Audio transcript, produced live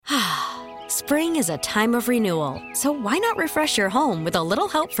Spring is a time of renewal, so why not refresh your home with a little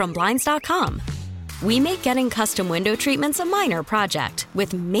help from Blinds.com? We make getting custom window treatments a minor project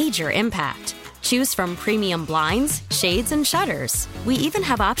with major impact. Choose from premium blinds, shades, and shutters. We even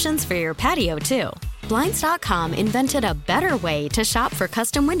have options for your patio, too. Blinds.com invented a better way to shop for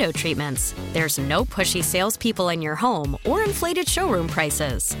custom window treatments. There's no pushy salespeople in your home or inflated showroom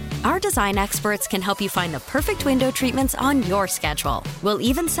prices. Our design experts can help you find the perfect window treatments on your schedule. We'll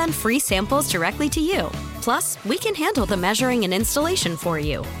even send free samples directly to you. Plus, we can handle the measuring and installation for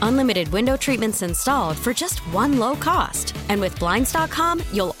you. Unlimited window treatments installed for just one low cost. And with Blinds.com,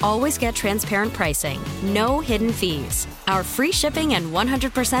 you'll always get transparent pricing. No hidden fees. Our free shipping and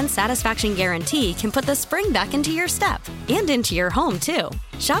 100% satisfaction guarantee can put the spring back into your step and into your home, too.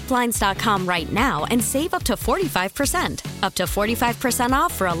 Shop Blinds.com right now and save up to 45%. Up to 45%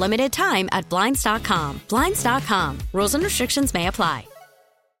 off for a limited time at Blinds.com. Blinds.com. Rules and restrictions may apply.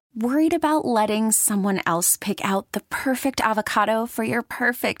 Worried about letting someone else pick out the perfect avocado for your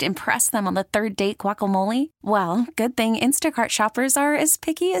perfect impress them on the third date guacamole? Well, good thing Instacart shoppers are as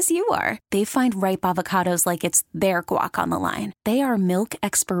picky as you are. They find ripe avocados like it's their guac on the line. They are milk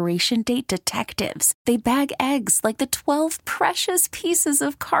expiration date detectives. They bag eggs like the 12 precious pieces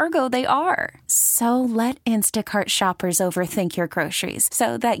of cargo they are. So let Instacart shoppers overthink your groceries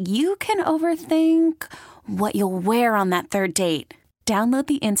so that you can overthink what you'll wear on that third date. Download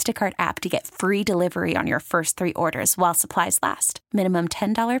the Instacart app to get free delivery on your first 3 orders while supplies last. Minimum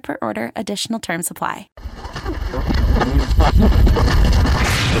 $10 per order. Additional terms apply. The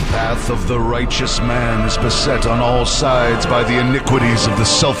path of the righteous man is beset on all sides by the iniquities of the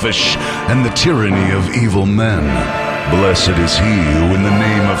selfish and the tyranny of evil men. Blessed is he who in the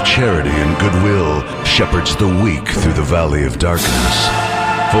name of charity and goodwill shepherds the weak through the valley of darkness.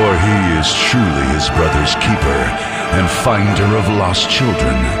 For he is truly his brother's keeper and finder of lost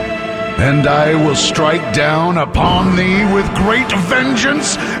children. And I will strike down upon thee with great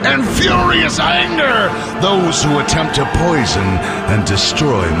vengeance and furious anger those who attempt to poison and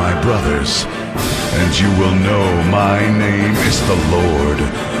destroy my brothers. And you will know my name is the Lord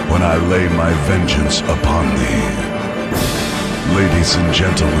when I lay my vengeance upon thee. Ladies and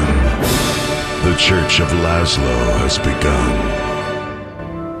gentlemen, the Church of Laszlo has begun.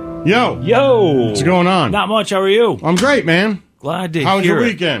 Yo! What's going on? Not much. How are you? I'm great, man. Glad to hear it. How was your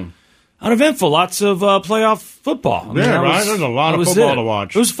weekend? Uneventful. Lots of playoff football. Right? There's a lot of football to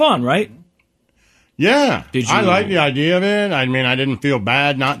watch. It was fun, right? Yeah. I like the idea of it. I mean, I didn't feel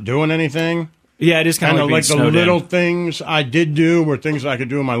bad not doing anything. Yeah, it is kind of like the little things I did do were things I could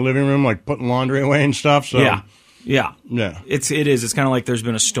do in my living room, like putting laundry away and stuff. So Yeah. It is. It's kind of like there's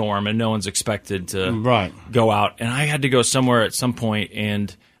been a storm and no one's expected to go out. And I had to go somewhere at some point,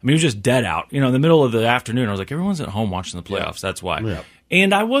 and I mean, it was just dead out. You know, in the middle of the afternoon, I was like, everyone's at home watching the playoffs. That's why. Yeah.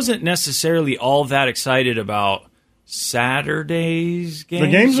 And I wasn't necessarily all that excited about Saturday's games.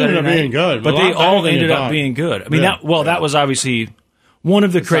 The games ended up being good. But they all ended up being good. I mean, that was obviously one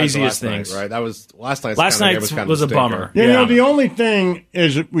of the craziest things. Right? That was last night's was a bummer. You know, the only thing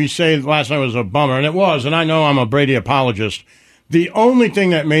is we say last night was a bummer, and it was, and I know I'm a Brady apologist. The only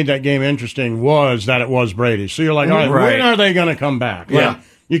thing that made that game interesting was that it was Brady. So you're like, all right, when are they going to come back? Like,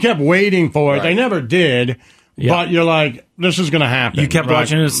 you kept waiting for it. They never did. Yeah. But you're like, this is going to happen. You kept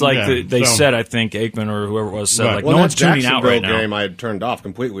watching. It's like they said, I think, Aikman or whoever it was said, like, no one's tuning out right now. Game I had turned off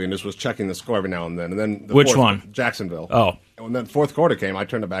completely and just was checking the score every now and then. And then Which one? Jacksonville. Oh. And when that fourth quarter came, I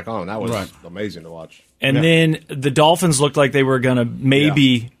turned it back on. That was amazing to watch. And then the Dolphins looked like they were going to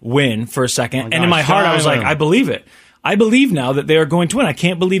maybe win for a second. And in my heart, I was like, I believe it. I believe now that they are going to win. I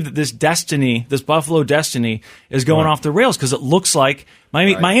can't believe that this Buffalo destiny, is going off the rails, because it looks like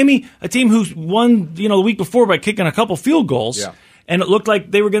Miami, a team who won, the week before by kicking a couple field goals, and it looked like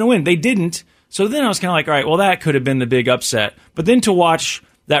they were going to win. They didn't. So then I was kind of like, all right, well, that could have been the big upset. But then to watch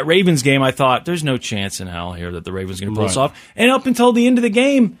that Ravens game, I thought, there's no chance in hell here that the Ravens are going to pull this off. And up until the end of the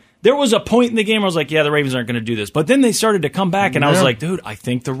game, there was a point in the game where I was like, yeah, the Ravens aren't going to do this. But then they started to come back, and I was like, dude, I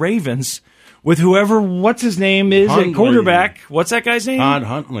think the Ravens, with whoever, what's his name is at quarterback. What's that guy's name? Todd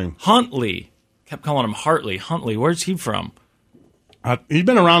Huntley. Huntley. Kept calling him Hartley. Huntley. Where's he from? He's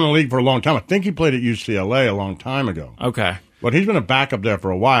been around the league for a long time. I think he played at UCLA a long time ago. Okay. But he's been a backup there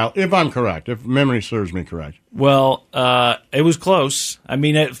for a while, if I'm correct, if memory serves me correct. Well, it was close. I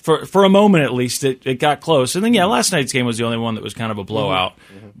mean, for a moment at least, it got close. And then, last night's game was the only one that was kind of a blowout.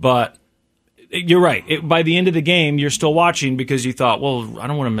 Mm-hmm. But you're right. By the end of the game, you're still watching because you thought, well, I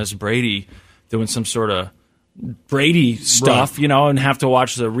don't want to miss Brady doing some sort of Brady stuff, and have to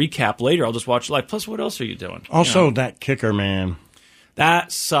watch the recap later. I'll just watch live. Plus, what else are you doing? Also, that kicker, man.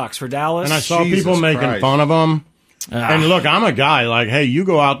 That sucks for Dallas. And I saw people making fun of him. And look, I'm a guy like, hey, you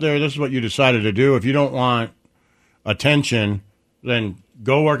go out there. This is what you decided to do. If you don't want attention, then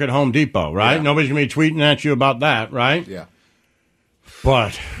go work at Home Depot, right? Yeah. Nobody's going to be tweeting at you about that, right? Yeah.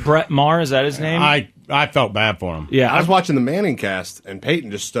 But Brett Maher, is that his name? I felt bad for him. Yeah, I was watching the Manning cast, and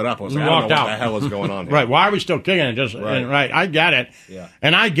Peyton just stood up and was like, I don't know what the hell is going on here. Right. Why are we still kicking it? Right. I get it. Yeah.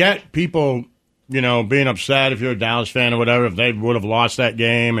 And I get people, being upset if you're a Dallas fan or whatever, if they would have lost that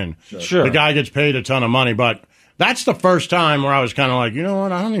game and Sure. the guy gets paid a ton of money. But that's the first time where I was kind of like, you know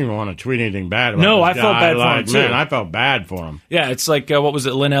what? I don't even want to tweet anything bad about this I felt guy. bad for him, too. Man, I felt bad for him. Yeah, it's like, what was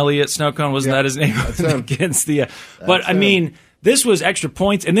it, Lynn Elliott, Snowcone? Wasn't that his name? That's him. Against the, but, I mean, this was extra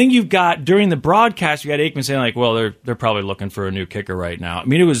points. And then you've got, during the broadcast, you got Aikman saying, like, well, they're probably looking for a new kicker right now. I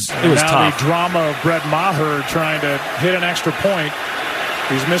mean, it was tough. The drama of Brett Maher trying to hit an extra point.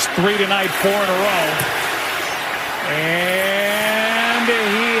 He's missed 3 tonight, 4 in a row. And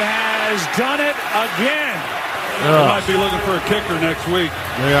he has done it again. He might be looking for a kicker next week.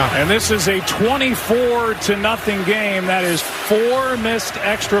 Yeah. And this is a 24-0 game. That is 4 missed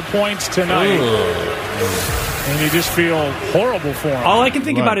extra points tonight. And you just feel horrible for him. All I can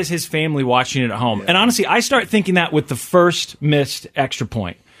think about is his family watching it at home. And honestly, I start thinking that with the first missed extra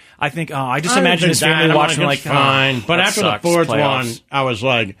point. I think, I just imagine his family watching like, fine. But after the fourth one, I was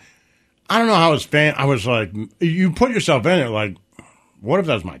like, I don't know how I was like, you put yourself in it like, what if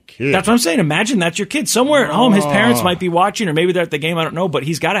that's my kid? That's what I'm saying. Imagine that's your kid. Somewhere at home, his parents might be watching, or maybe they're at the game, I don't know, but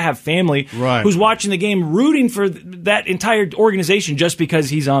he's got to have family who's watching the game, rooting for that entire organization just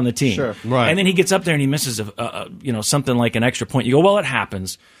because he's on the team. Sure. Right. And then he gets up there and he misses something like an extra point. You go, well, it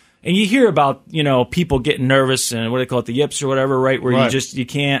happens. And you hear about, people getting nervous and what do they call it, the yips or whatever, right? Where you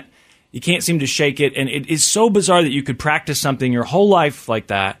can't seem to shake it. And it is so bizarre that you could practice something your whole life like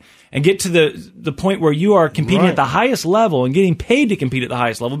that and get to the point where you are competing at the highest level and getting paid to compete at the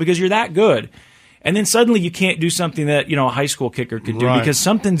highest level because you're that good. And then suddenly you can't do something that, a high school kicker could do because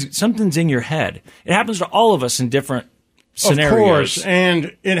something's in your head. It happens to all of us in different scenarios. Of course,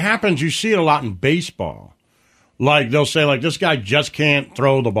 and it happens, you see it a lot in baseball. Like, they'll say, like, this guy just can't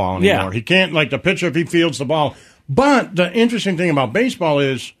throw the ball anymore. Yeah. He can't, like, the pitcher, if he fields the ball. But the interesting thing about baseball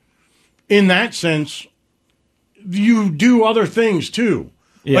is, in that sense, you do other things, too.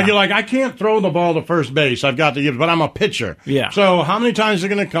 Yeah. Like, you're like, I can't throw the ball to first base. I've got the yips, but I'm a pitcher. Yeah. So how many times are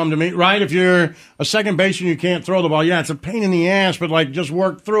they going to come to me, right? If you're a second baseman, you can't throw the ball. Yeah, it's a pain in the ass, but, like, just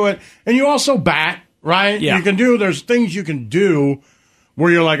work through it. And you also bat, right? Yeah. There's things you can do where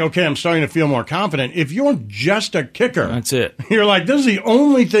you're like, okay, I'm starting to feel more confident. If you're just a kicker, that's it. You're like, this is the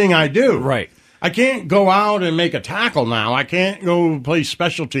only thing I do. Right. I can't go out and make a tackle now. I can't go play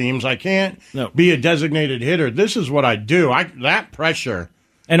special teams. I can't be a designated hitter. This is what I do. That pressure.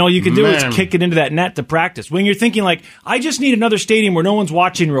 And all you can do is kick it into that net to practice. When you're thinking like, I just need another stadium where no one's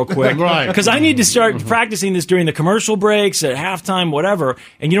watching real quick. Right. Because I need to start practicing this during the commercial breaks, at halftime, whatever,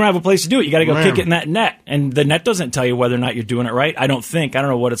 and you don't have a place to do it. You got to go kick it in that net. And the net doesn't tell you whether or not you're doing it right. I don't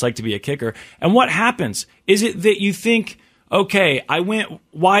know what it's like to be a kicker. And what happens? Is it that you think, okay, I went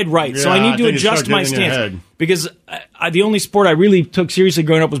wide right, so I need to adjust my stance. Because the only sport I really took seriously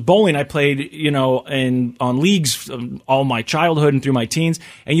growing up was bowling. I played, on leagues all my childhood and through my teens.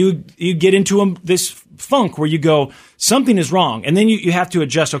 And you get into this funk where you go, something is wrong. And then you have to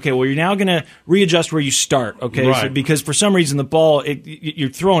adjust. Okay, well, you're now going to readjust where you start. Okay, right. So, because for some reason the ball,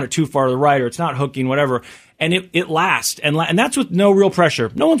 you're throwing it too far to the right or it's not hooking, whatever. And it lasts. And that's with no real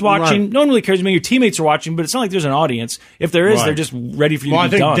pressure. No one's watching. Right. No one really cares. I mean, your teammates are watching, but it's not like there's an audience. If there is, they're just ready for you to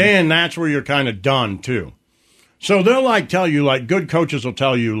be done. I think, Dan, that's where you're kind of done, too. So they'll, tell you, good coaches will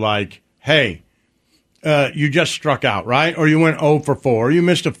tell you, hey, you just struck out, right? Or you went 0 for 4, or you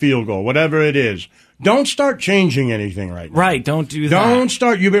missed a field goal, whatever it is. Don't start changing anything right now. Right, don't do that. Don't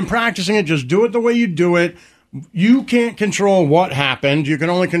start. You've been practicing it. Just do it the way you do it. You can't control what happened. You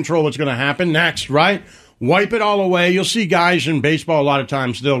can only control what's going to happen next, right? Wipe it all away. You'll see guys in baseball a lot of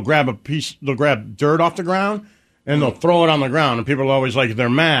times, they'll grab dirt off the ground, and they'll throw it on the ground, and people are always like, they're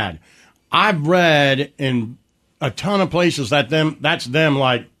mad. I've read in a ton of places that's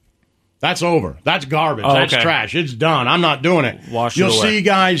over. That's garbage. Oh, that's okay. trash. It's done. I'm not doing it. Wash it You'll away. see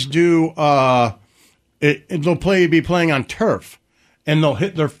guys do, they'll be playing on turf, and they'll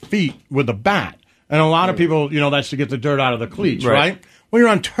hit their feet with a bat. And a lot of people, that's to get the dirt out of the cleats, right? Well, you're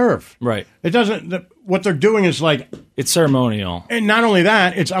on turf. Right. It doesn't, what they're doing is it's ceremonial. And not only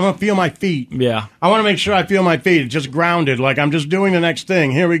that, I'm going to feel my feet. Yeah. I want to make sure I feel my feet. It's just grounded. I'm just doing the next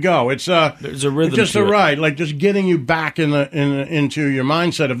thing. Here we go. There's a rhythm just to a it. ride. Just getting you back into your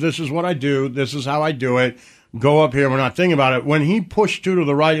mindset of this is what I do. This is how I do it. go up here. We're not thinking about it. When he pushed 2 to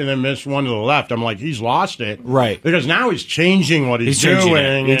the right and then missed 1 to the left, I'm like, he's lost it. Right. Because now he's changing what he's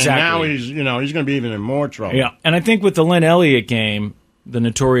doing. Exactly. And now he's going to be even in more trouble. Yeah. And I think with the Lynn Elliott game, the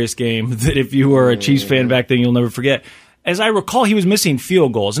notorious game that if you were a Chiefs fan back then, you'll never forget. As I recall, he was missing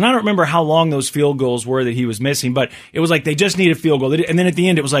field goals. And I don't remember how long those field goals were that he was missing, but it was like they just need a field goal. And then at the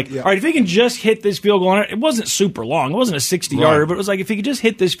end, it was like, all right, if he can just hit this field goal, it wasn't super long. It wasn't a 60-yarder, but it was like if he could just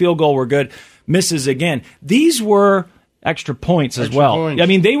hit this field goal, we're good. Misses again. These were extra points as well. Points. I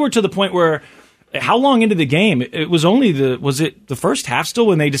mean, they were to the point where how long into the game? It was only was it the first half still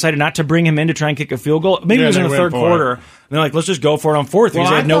when they decided not to bring him in to try and kick a field goal? Maybe it was in the third quarter. And they're like, let's just go for it on fourth because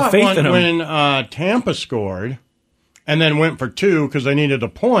they had no faith in him. When Tampa scored and then went for 2 because they needed the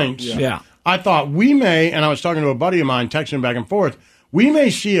points, I thought we may, and I was talking to a buddy of mine, texting back and forth, we may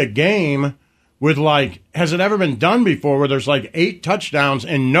see a game with has it ever been done before where there's 8 touchdowns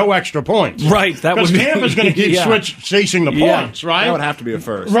and no extra points? Right. Because Tampa's going to keep chasing the points, right? That would have to be a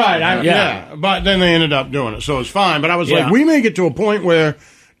first. Right. But then they ended up doing it, so it's fine. But I was like, we may get to a point where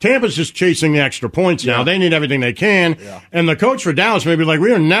Tampa's just chasing the extra points now. They need everything they can. Yeah. And the coach for Dallas may be like,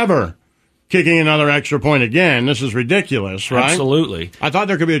 we are never kicking another extra point again. This is ridiculous, right? Absolutely. I thought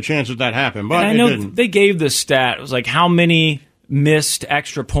there could be a chance that happened, but I know it didn't. They gave the stat. It was like how many missed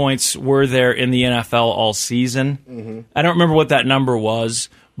extra points were there in the NFL all season. Mm-hmm. I don't remember what that number was,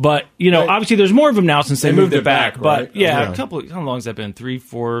 but obviously there's more of them now since they moved it back. But a couple. How long has that been? 3,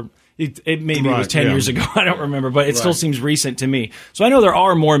 4. It maybe it was 10 years ago. I don't remember, but it still seems recent to me. So I know there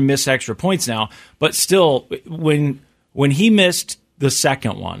are more missed extra points now, but still, when he missed the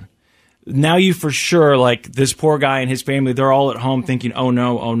second one, now you for sure, this poor guy and his family, they're all at home thinking, oh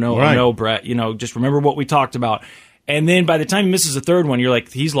no, Brett, just remember what we talked about. And then by the time he misses the third one, you're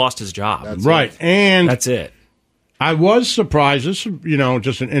like, he's lost his job. And that's it. I was surprised. This is,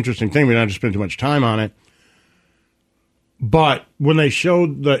 just an interesting thing. We don't have to spend too much time on it. But when they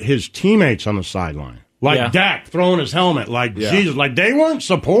showed his teammates on the sideline, Dak throwing his helmet, Jesus, they weren't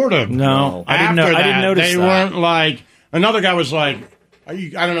supportive. No, I didn't notice they that. Weren't another guy was I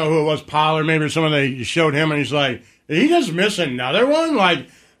don't know who it was, Pollard, maybe someone they showed him, and he's like, he just missed another one?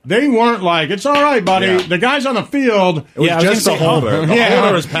 They weren't it's all right, buddy. Yeah. The guy's on the field. It was just the holder. The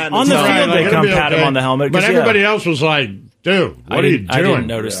holder was patting on the field. They come pat him on the helmet. But everybody else was like, dude, what are you doing? I didn't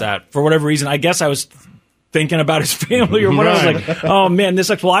notice that. For whatever reason, I guess I was thinking about his family or whatever. I was like, oh, man, this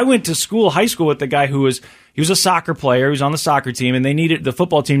sucks. Well, I went to high school with the guy who was a soccer player. He was on the soccer team, and the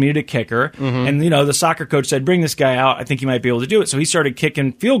football team needed a kicker. Mm-hmm. And, the soccer coach said, bring this guy out. I think he might be able to do it. So he started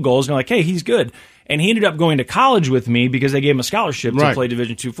kicking field goals, and they're like, hey, he's good. And he ended up going to college with me because they gave him a scholarship to play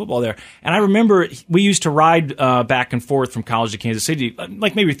Division II football there. And I remember we used to ride back and forth from college to Kansas City,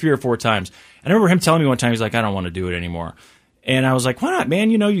 maybe 3 or 4 times. And I remember him telling me one time, he's like, I don't want to do it anymore. And I was like, why not,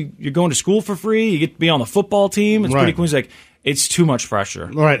 man? You're going to school for free. You get to be on the football team. It's pretty cool. He's like, it's too much pressure.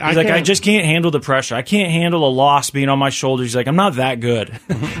 Right. He's I just can't handle the pressure. I can't handle a loss being on my shoulders. He's like, I'm not that good.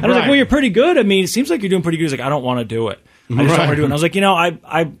 And I was like, well, you're pretty good. I mean, it seems like you're doing pretty good. He's like, I don't want to do it. I just don't want to do it. And I was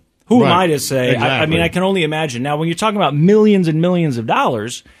like, who am I to say? Exactly. I mean, I can only imagine. Now, when you're talking about millions and millions of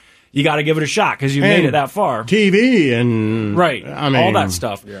dollars, you got to give it a shot because you've made it that far. TV and all that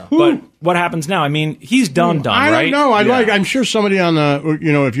stuff. Yeah. But what happens now? I mean, he's done, right? I don't know. I'm sure somebody on the,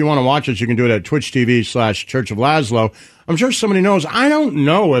 if you want to watch this, you can do it at Twitch TV/Church of Laszlo. I'm sure somebody knows. I don't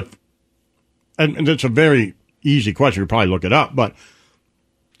know if, and it's a very easy question. You probably look it up, but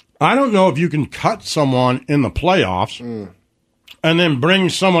I don't know if you can cut someone in the playoffs and then bring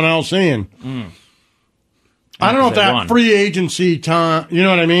someone else in. I don't know if that free agency time, you know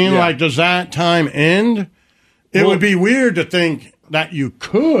what I mean? Yeah. Does that time end? It would be weird to think that you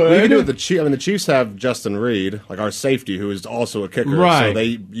could. We can do it with the Chiefs. I mean, the Chiefs have Justin Reed, our safety, who is also a kicker. Right. So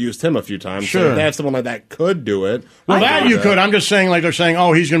they used him a few times. Sure. So if they have someone like that could do it. Well, that you could. I'm just saying, they're saying,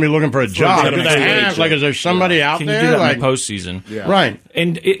 oh, he's going to be looking for a job. Do they have, is there somebody out there? Can you do that in the postseason? Yeah. Right.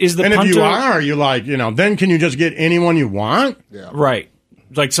 And is the punter... And if you are, then can you just get anyone you want? Yeah. Right.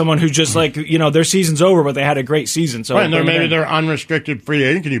 Like someone who just their season's over, but they had a great season. So maybe they're unrestricted free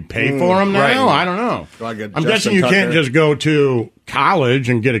agent. Can you pay for them now? Right. I don't know. I'm guessing you can't just go to college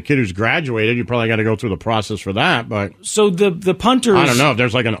and get a kid who's graduated. You probably got to go through the process for that. But so the punters, I don't know if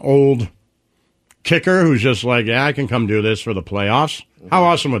there's an old kicker who's just I can come do this for the playoffs. How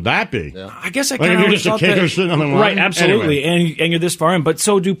awesome would that be? Yeah. I guess I kind of you're just a kicker sitting on the line. Right, absolutely. Anyway. And you're this far in. But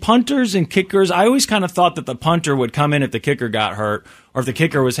so do punters and kickers. I always kind of thought that the punter would come in if the kicker got hurt or if the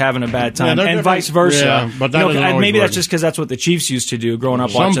kicker was having a bad time, and vice versa. Yeah, but that maybe that's just because that's what the Chiefs used to do growing up.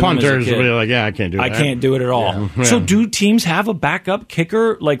 Some watching punters them as a kid. will be like, I can't do that. I can't do it at all. Yeah. So do teams have a backup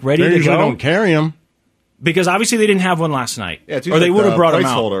kicker ready they to usually go? Don't carry him. Because obviously they didn't have one last night. Yeah, it's or they would have brought him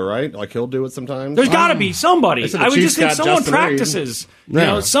out. Placeholder, right? Like he'll do it sometimes. There's got to be somebody. I would just think someone Justin practices. Reed. You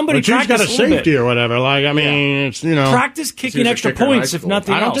know, somebody practices. Got a safety or whatever. Like, I mean, it's, you know. Practice kicking extra points, if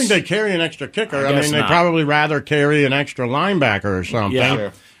nothing else. I don't think they carry an extra kicker. I mean, they probably rather carry an extra linebacker or something. Yeah.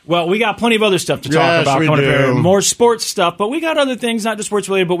 Sure. Well, we got plenty of other stuff to talk about. We do. More sports stuff, but we got other things, not just sports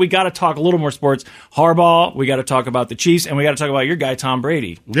related, but we got to talk a little more sports. Harbaugh, we got to talk about the Chiefs, and we got to talk about your guy, Tom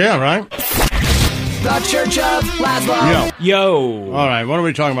Brady. Yeah, right? The Church of Laszlo. Yo. All right, what are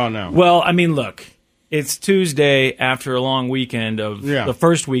we talking about now? Well, I mean, look, it's Tuesday after a long weekend of the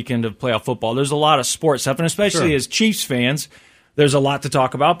first weekend of playoff football. There's a lot of sports stuff, and especially as Chiefs fans, there's a lot to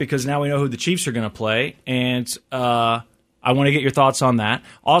talk about because now we know who the Chiefs are going to play, and I want to get your thoughts on that.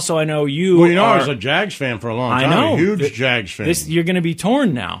 Also, I know you. Well, you know, I was a Jags fan for a long time. I know, a huge Jags fan. You're going to be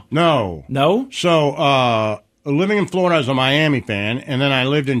torn now. No. So, living in Florida as a Miami fan, and then I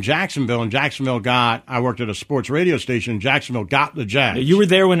lived in Jacksonville, and I worked at a sports radio station. Jacksonville got the Jags. You were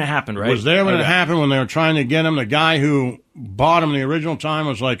there when it happened, right? Was there when it happened, when they were trying to get him. The guy who bought him the original time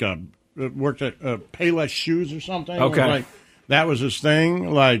was like worked at Payless Shoes or something. Okay. That was his thing.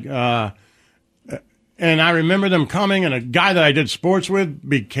 And I remember them coming, and a guy that I did sports with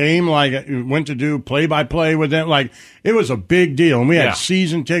went to do play-by-play with them. Like, it was a big deal. And we had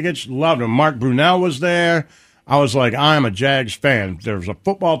season tickets, loved him. Mark Brunell was there. I was like, I'm a Jags fan. There's a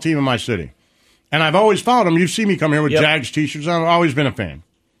football team in my city. And I've always followed them. You see me come here with Jags T-shirts. I've always been a fan.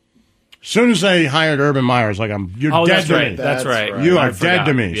 As soon as they hired Urban Meyer, I was like, you're dead to me. That's right. You are dead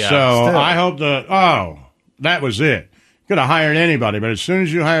to me. Yeah. So Still. I hope that was it. Could have hired anybody, but as soon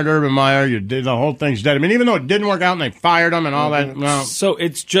as you hired Urban Meyer, the whole thing's dead. I mean, even though it didn't work out and they fired him and all that. No. So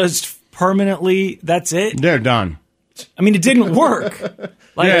it's just permanently, that's it? They're done. I mean, it didn't work.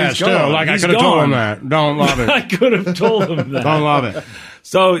 I could have told him that. Don't love it. I could have told him that. Don't love it.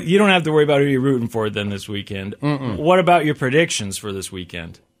 So you don't have to worry about who you're rooting for then this weekend. What about your predictions for this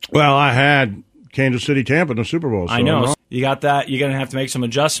weekend? Well, I had Kansas City, Tampa in the Super Bowl. So I know. You got that. You're going to have to make some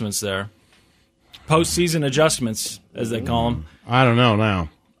adjustments there. Postseason adjustments, as they call them. I don't know now.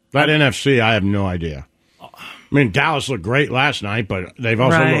 That NFC, I have no idea. I mean, Dallas looked great last night, but they've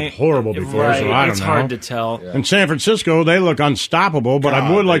also looked horrible before, so I don't know. It's hard to tell. In San Francisco, they look unstoppable, but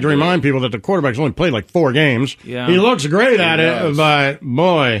I would like to remind people that the quarterback's only played like 4 games. Yeah. He looks great at it, but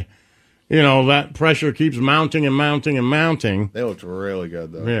boy, you know, that pressure keeps mounting and mounting and mounting. They looked really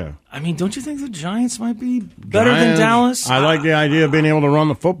good, though. Yeah. I mean, don't you think the Giants might be better than Dallas? I like the idea of being able to run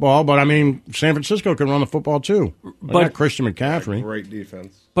the football, but I mean, San Francisco can run the football too. But Christian McCaffrey. Great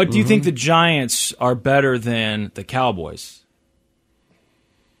defense. But do you think the Giants are better than the Cowboys?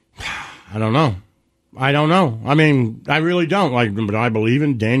 I don't know. I mean, I really don't. Like, do I believe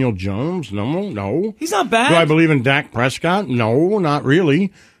in Daniel Jones? No. He's not bad. Do I believe in Dak Prescott? No, not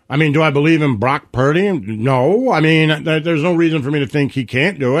really. I mean, do I believe in Brock Purdy? No. I mean, there's no reason for me to think he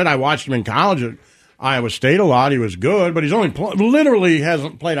can't do it. I watched him in college at Iowa State a lot. He was good, but he's only literally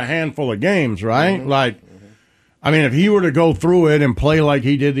hasn't played a handful of games, right? Mm-hmm. Like, I mean, if he were to go through it and play like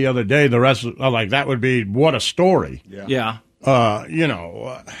he did the other day, the rest of, that would be what a story. Yeah.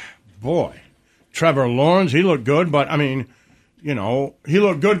 Boy, Trevor Lawrence, he looked good, but I mean, you know, he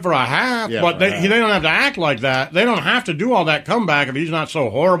looked good for a half, but they don't have to act like that. They don't have to do all that comeback if he's not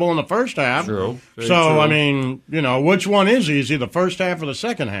so horrible in the first half. True. So, I mean, you know, which one is he? Is he the first half or the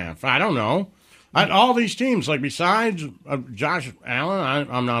second half? I don't know. All these teams, like besides Josh Allen,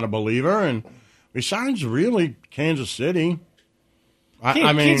 I'm not a believer, and besides really Kansas City.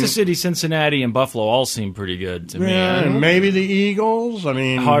 I mean, Kansas City, Cincinnati, and Buffalo all seem pretty good to me. Yeah, and maybe the Eagles. I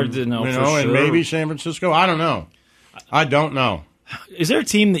mean, hard to know, and maybe San Francisco. I don't know. I don't know. Is there a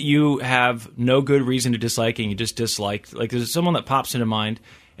team that you have no good reason to dislike and you just dislike? Like, there's someone that pops into mind,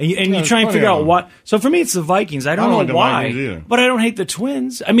 and you try and figure out what. So for me, it's the Vikings. I don't know why, but I don't hate the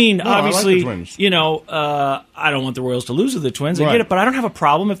Twins. I mean, obviously, I like the Twins. You know, I don't want the Royals to lose to the Twins. I get it, but I don't have a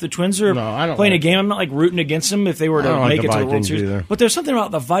problem if the Twins are playing a game. I'm not like rooting against them if they were to make it to the World Series. Either. But there's something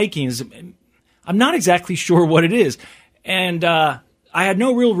about the Vikings. I'm not exactly sure what it is, and I had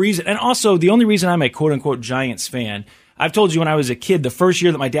no real reason. And also, the only reason I'm a quote unquote Giants fan. I've told you when I was a kid, the first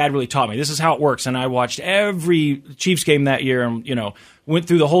year that my dad really taught me, this is how it works. And I watched every Chiefs game that year and, you know, went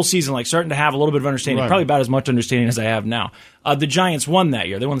through the whole season, like starting to have a little bit of understanding, probably about as much understanding as I have now. The Giants won that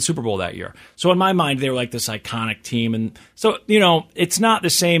year. They won the Super Bowl that year. So in my mind, they were like this iconic team. And so, you know, it's not the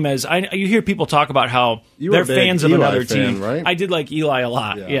same as you hear people talk about how they're fans of another team. Right? I did like Eli a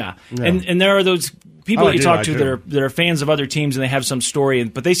lot. Yeah. And there are those people that you talk to that are fans of other teams and they have some story,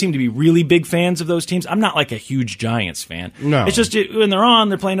 but they seem to be really big fans of those teams. I'm not like a huge Giants fan. No. It's just when they're on,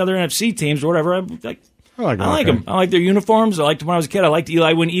 they're playing other NFC teams or whatever. I'm like, I like them. I like their uniforms. I liked them when I was a kid. I liked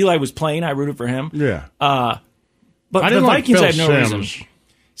Eli. When Eli was playing, I rooted for him. Yeah. But the Vikings, I have no reason.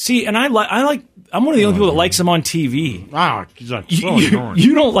 See, and I'm one of the only people that likes him on TV. He's like so annoying.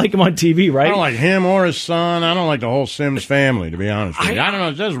 You don't like him on TV, right? I don't like him or his son. I don't like the whole Sims family, to be honest with you. I don't know.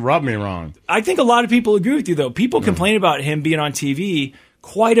 It just rubbed me wrong. I think a lot of people agree with you, though. People complain about him being on TV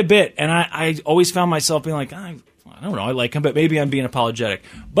quite a bit, and I always found myself being like, I don't know, I like him, but maybe I'm being apologetic.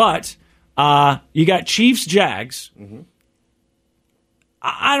 But you got Chiefs, Jags. Mm-hmm.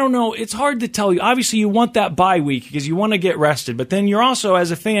 I don't know. It's hard to tell you. Obviously, you want that bye week because you want to get rested. But then you're also,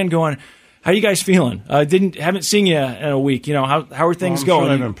 as a fan, going, "How you guys feeling? Haven't seen you in a week. You know how are things going?" Sure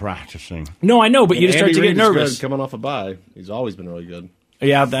they've been practicing. No, I know, but you just start to get nervous. Coming off a bye, he's always been really good.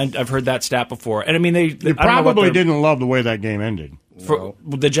 Yeah, I've heard that stat before, and I mean they probably didn't love the way that game ended. For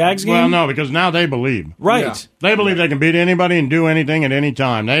the Jags game? Well, no, because now they believe. Right. Yeah. They believe they can beat anybody and do anything at any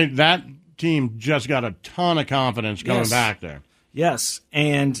time. That team just got a ton of confidence coming back there. Yes,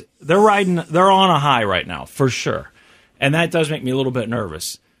 and they're on a high right now, for sure. And that does make me a little bit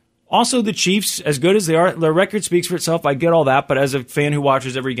nervous. Also, the Chiefs, as good as they are, their record speaks for itself. I get all that, but as a fan who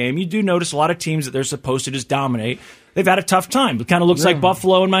watches every game, you do notice a lot of teams that they're supposed to just dominate. They've had a tough time. It kind of looks like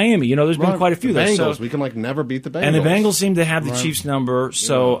Buffalo and Miami. You know, there's been quite a few there. Bengals, we can never beat the Bengals. And the Bengals seem to have the Chiefs number.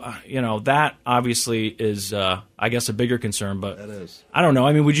 So, that obviously is, I guess, a bigger concern. But that is. I don't know.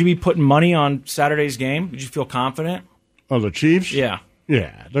 I mean, would you be putting money on Saturday's game? Would you feel confident? Oh, the Chiefs? Yeah.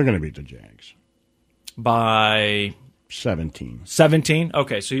 Yeah, they're going to beat the Jags. By 17. 17?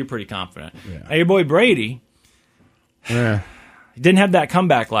 Okay, so you're pretty confident. Yeah. Now, your boy Brady didn't have that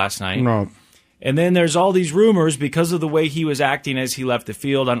comeback last night. No. And then there's all these rumors because of the way he was acting as he left the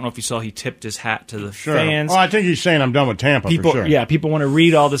field. I don't know if you saw he tipped his hat to the fans. Oh, I think he's saying I'm done with Tampa for sure. Yeah, people want to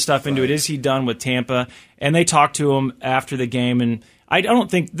read all this stuff into it. Is he done with Tampa? And they talked to him after the game, and I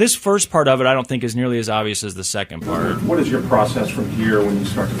don't think this first part of it, I don't think is nearly as obvious as the second part. What is your process from here when you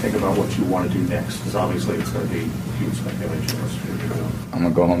start to think about what you want to do next? Because obviously it's going to be huge speculation. I'm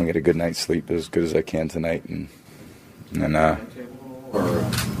going to go home and get a good night's sleep as good as I can tonight. Or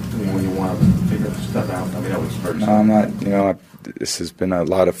when you want to figure stuff out? I mean, that was first. No, I'm not. This has been a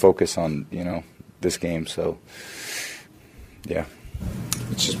lot of focus on, this game. So, yeah.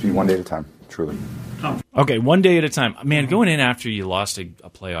 It's just be one day at a time, truly. Okay, one day at a time. Man, going in after you lost a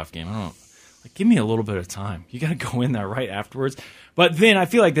playoff game, I don't know. Give me a little bit of time. You got to go in there right afterwards. But then I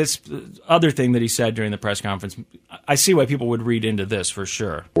feel like this other thing that he said during the press conference, I see why people would read into this for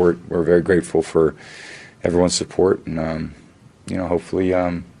sure. We're very grateful for everyone's support, and hopefully,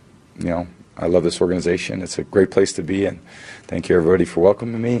 I love this organization. It's a great place to be, and thank you everybody for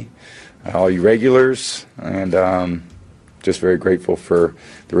welcoming me, all you regulars, and just very grateful for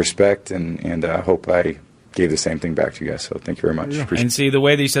the respect, and I hope I gave the same thing back to you guys. So thank you very much. Yeah. And see, the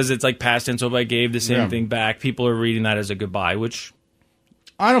way that he says it's like past tense, hope I gave the same thing back, people are reading that as a goodbye, which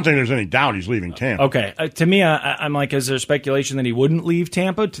I don't think there's any doubt he's leaving Tampa. Okay. To me, I'm like, is there speculation that he wouldn't leave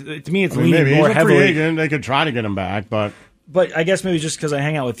Tampa? To me, it's leaning maybe more he's a heavily. free agent. They could try to get him back, but I guess maybe just because I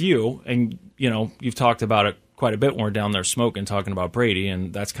hang out with you, and you've talked about it quite a bit when we're down there smoking, talking about Brady,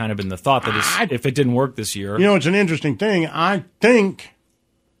 and that's kind of been the thought that if it didn't work this year. It's an interesting thing. I think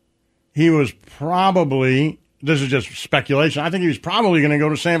he was probably, this is just speculation, I think he was probably going to go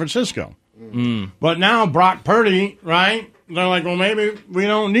to San Francisco. Mm. But now Brock Purdy, right? They're like, well, maybe we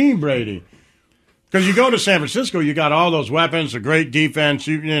don't need Brady. Because you go to San Francisco, you got all those weapons, a great defense.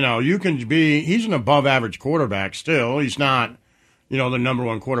 You can be, he's an above-average quarterback still. He's not, the number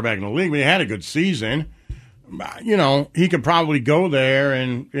one quarterback in the league, but he had a good season. He could probably go there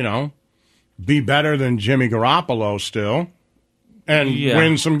and, be better than Jimmy Garoppolo still and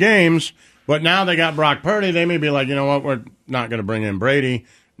win some games. But now they got Brock Purdy. They may be like, you know what, we're not going to bring in Brady.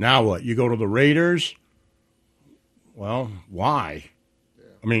 Now what? You go to the Raiders? Well, why?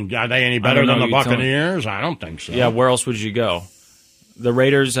 I mean, are they any better than the Buccaneers? I don't think so. Yeah, where else would you go? The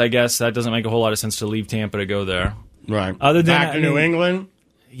Raiders, I guess, that doesn't make a whole lot of sense to leave Tampa to go there. Right. Other than back to New England?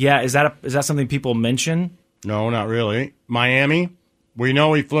 Yeah, is that something people mention? No, not really. Miami? We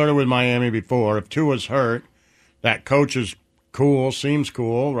know he flirted with Miami before. If Tua's hurt, that coach is cool, seems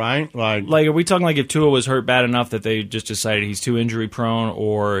cool, right? Like are we talking like if Tua was hurt bad enough that they just decided he's too injury prone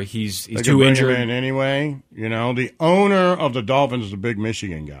or he's they too bring injured? Him in anyway, the owner of the Dolphins is a big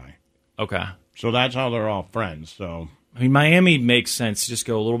Michigan guy. Okay. So that's how they're all friends. So I mean, Miami makes sense. Just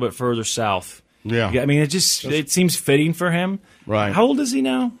go a little bit further south. Yeah. I mean, it seems fitting for him. Right. How old is he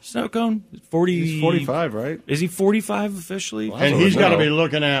now, Snowcone? 40. He's 45, right? Is he 45 officially? Well, and he's got to be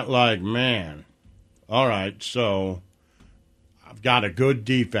looking at like, man, all right, so I've got a good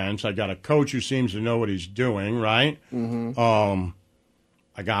defense. I got a coach who seems to know what he's doing, right? Mm-hmm.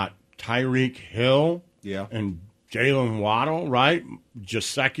 I got Tyreek Hill, Yeah. And Jalen Waddle, right?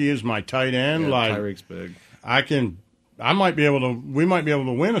 Jasecki is my tight end. Yeah, Tyreek's big. We might be able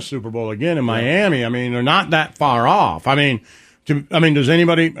to win a Super Bowl again in Miami. I mean, they're not that far off. I mean, does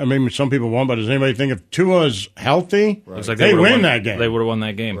anybody? I mean, some people won't, but does anybody think if Tua's healthy, Looks like they win that game? They would have won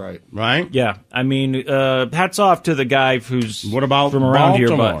that game, Right? Yeah. I mean, hats off to the guy who's what about from around Baltimore?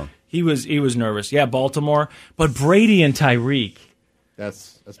 here, but he was nervous. Yeah, Baltimore, but Brady and Tyreek.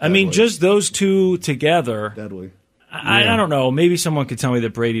 That's I mean, just those two together. Deadly. I don't know. Maybe someone could tell me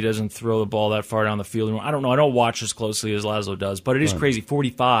that Brady doesn't throw the ball that far down the field. I don't know. I don't watch as closely as Laszlo does, but it is crazy.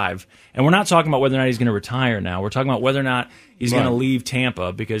 45. And we're not talking about whether or not he's going to retire now. We're talking about whether or not he's going to leave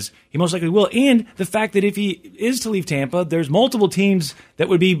Tampa, because he most likely will. And the fact that if he is to leave Tampa, there's multiple teams that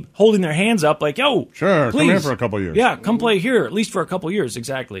would be holding their hands up like, yo, sure, please. Come here for a couple years. Yeah, come play here, at least for a couple years.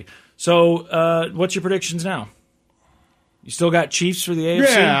 Exactly. So what's your predictions now? You still got Chiefs for the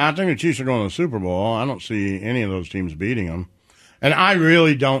AFC? Yeah, I think the Chiefs are going to the Super Bowl. I don't see any of those teams beating them. And I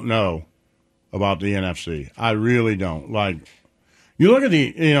really don't know about the NFC. I really don't. Like, you look at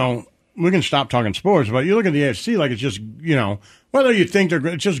we can stop talking sports, but you look at the AFC like it's just, whether you think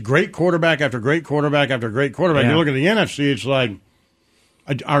it's just great quarterback after great quarterback after great quarterback. Yeah. You look at the NFC, it's like,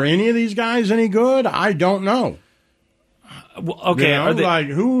 are any of these guys any good? I don't know. Well, okay, like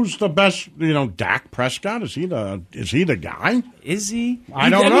who's the best? Dak Prescott, is he the guy? Is he? I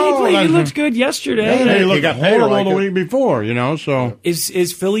don't know. He looked good yesterday. Yeah, he looked horrible the week before. So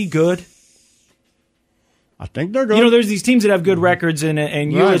is Philly good? I think they're good. There's these teams that have good records,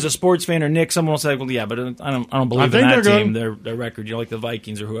 and you as a sports fan or Nick, someone will say, "Well, yeah, but I don't believe in that team. Their record, like the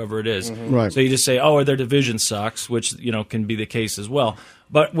Vikings or whoever it is." Mm-hmm. Right. So you just say, "Oh, their division sucks," which can be the case as well.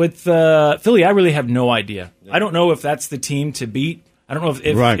 But with Philly, I really have no idea. I don't know if that's the team to beat. I don't know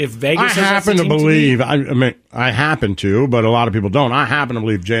if Vegas. I happen to believe. I happen to, but a lot of people don't. I happen to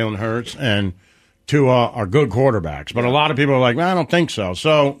believe Jalen Hurts and Tua are good quarterbacks, but a lot of people are like, I don't think so.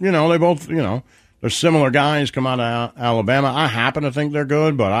 So they both they're similar guys, come out of Alabama. I happen to think they're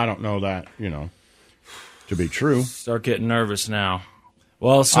good, but I don't know that to be true. Start getting nervous now.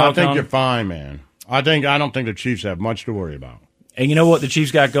 Well, I think you're fine, man. I don't think the Chiefs have much to worry about. And you know what the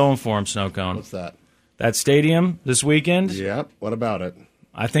Chiefs got going for them, Snow Cone? What's that? That stadium this weekend? Yep. What about it?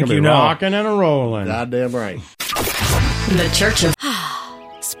 I think rocking and a rolling. Goddamn right. The Church of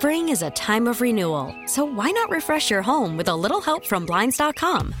Spring is a time of renewal, so why not refresh your home with a little help from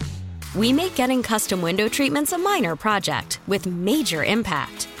Blinds.com? We make getting custom window treatments a minor project with major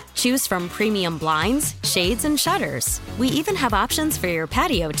impact. Choose from premium blinds, shades, and shutters. We even have options for your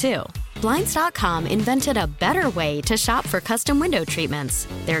patio, too. Blinds.com invented a better way to shop for custom window treatments.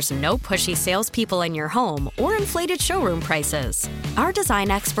 There's no pushy salespeople in your home or inflated showroom prices. Our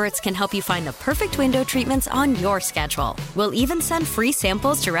design experts can help you find the perfect window treatments on your schedule. We'll even send free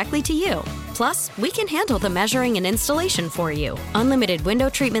samples directly to you. Plus, we can handle the measuring and installation for you. Unlimited window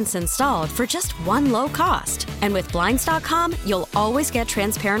treatments installed for just one low cost. And with Blinds.com, you'll always get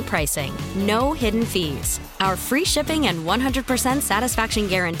transparent pricing. No hidden fees. Our free shipping and 100% satisfaction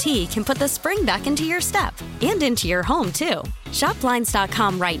guarantee can put the spring back into your step and into your home, too. Shop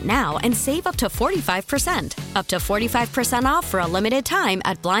Blinds.com right now and save up to 45%. Up to 45% off for a limited time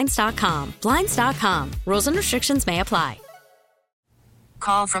at Blinds.com. Blinds.com. Rules and restrictions may apply.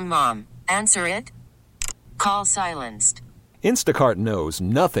 Call from mom. Answer it. Call silenced. Instacart knows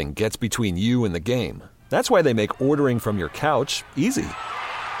nothing gets between you and the game. That's why they make ordering from your couch easy.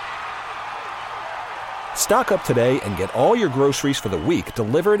 Stock up today and get all your groceries for the week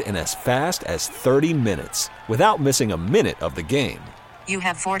delivered in as fast as 30 minutes without missing a minute of the game. You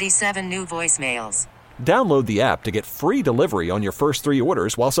have 47 new voicemails. Download the app to get free delivery on your first 3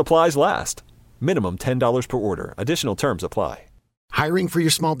 orders while supplies last. Minimum $10 per order. Additional terms apply. Hiring for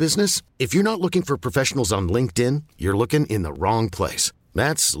your small business? If you're not looking for professionals on LinkedIn, you're looking in the wrong place.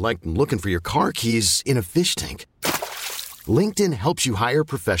 That's like looking for your car keys in a fish tank. LinkedIn helps you hire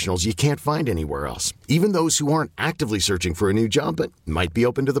professionals you can't find anywhere else, even those who aren't actively searching for a new job but might be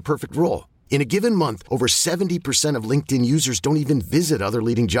open to the perfect role. In a given month, over 70% of LinkedIn users don't even visit other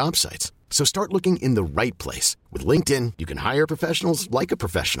leading job sites. So start looking in the right place. With LinkedIn, you can hire professionals like a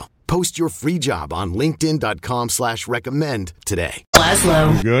professional. Post your free job on linkedin.com/recommend today.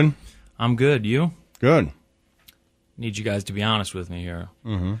 Laszlo. You good? I'm good. You? Good. Need you guys to be honest with me here.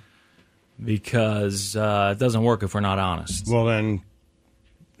 Mm-hmm. Because it doesn't work if we're not honest. Well, then,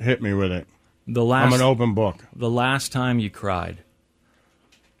 hit me with it. I'm an open book. The last time you cried.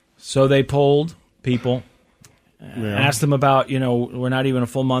 So they polled people, asked them about, we're not even a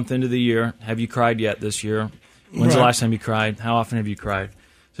full month into the year. Have you cried yet this year? When's the last time you cried? How often have you cried?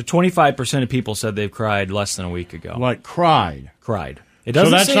 So 25% of people said they've cried less than a week ago. Like cried? Cried. It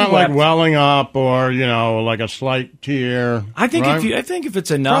doesn't so that's say not wept. like welling up or, like a slight tear. I think right? if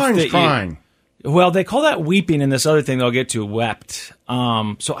it's enough Crying's that crying. Well, they call that weeping in this other thing they'll get to, wept.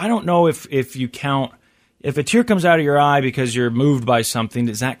 So I don't know if you count, if a tear comes out of your eye because you're moved by something,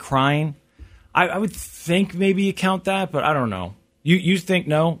 is that crying? I would think maybe you count that, but I don't know. You think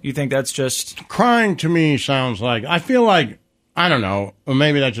no? You think that's just... Crying to me sounds like, I feel like, I don't know, or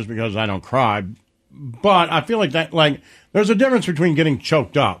maybe that's just because I don't cry, but I feel like that, like, there's a difference between getting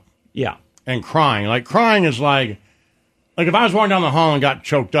choked up yeah, and crying. Like, crying is like if I was walking down the hall and got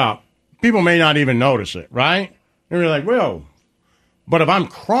choked up, people may not even notice it, right? They're like, whoa. But if I'm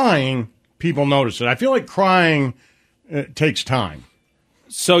crying, people notice it. I feel like crying takes time.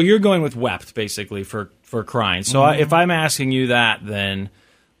 So you're going with wept, basically, for crying. So if I'm asking you that, then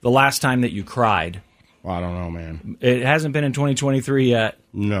the last time that you cried... Well, I don't know, man. It hasn't been in 2023 yet.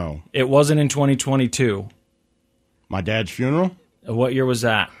 No. It wasn't in 2022. My dad's funeral? What year was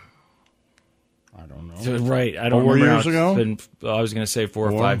that? I don't know. Right. I don't 4 remember. years ago? I was going to say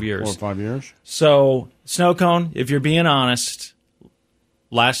 4 or 5 years. 4 or 5 years. So, Snow Cone, if you're being honest,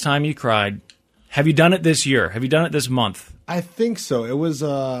 last time you cried, have you done it this year? Have you done it this month? I think so. It was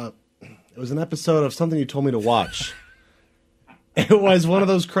an episode of something you told me to watch. It was one of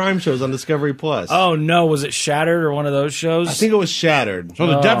those crime shows on Discovery Plus. Oh, no. Was it Shattered or one of those shows? I think it was Shattered. So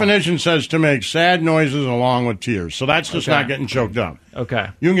the definition says to make sad noises along with tears. So that's just not getting choked up. Okay.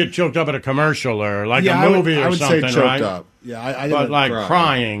 You can get choked up at a commercial or like Yeah, a movie I or would something, say choked right? up. Yeah, I But didn't like cry.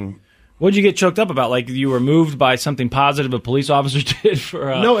 crying. What'd you get choked up about? Like you were moved by something positive a police officer did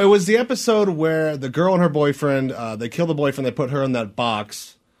for... No, it was the episode where the girl and her boyfriend, they kill the boyfriend, they put her in that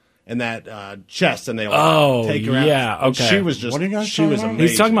box, in that chest, and they take her out. Yeah, And okay. she was just, What are you guys she talking was about? amazing.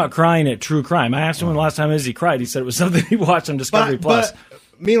 He's talking about crying at True Crime. I asked him when the last time he cried. He said it was something he watched on Discovery Plus.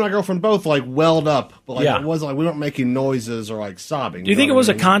 But me and my girlfriend both welled up, but Yeah. it wasn't like we weren't making noises or sobbing. Do you think it was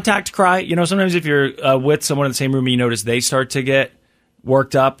a contact cry? You know, sometimes if you're with someone in the same room, you notice they start to get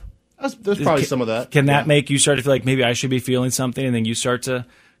worked up. There's probably some of that. Can that make you start to feel like maybe I should be feeling something, and then you start to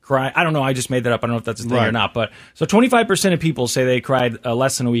cry? I don't know. I just made that up. I don't know if that's a thing or not. But so 25% of people say they cried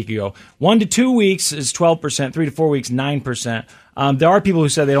less than a week ago. 1 to 2 weeks is 12%. 3 to 4 weeks, 9%. There are people who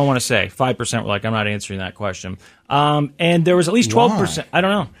said they don't want to say. 5% were like, I'm not answering that question. And there was at least 12%. I don't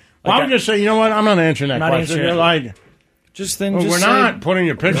know. Well, I would just say, you know what? I'm not answering that question. You're like, just then. well, just we're say, not putting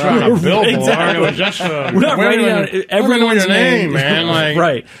your picture on a billboard. Exactly. It was just we're not writing down everyone's your name, man. Like,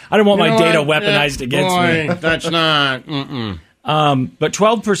 right. I don't want you my know data what? weaponized against me. That's not. But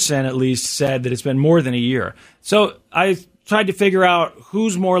 12% at least said that it's been more than a year. So I tried to figure out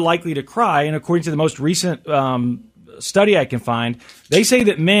who's more likely to cry, and according to the most recent study I can find, they say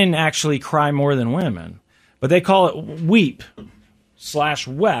that men actually cry more than women, but they call it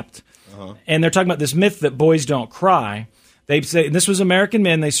weep/wept, and they're talking about this myth that boys don't cry. They say, and this was American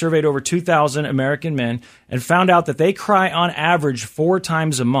men. They surveyed over 2,000 American men and found out that they cry on average 4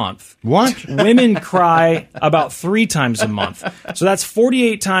 times a month. What? Women cry about 3 times a month. So that's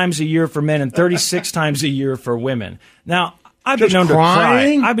 48 times a year for men and 36 times a year for women. Now, I've been known to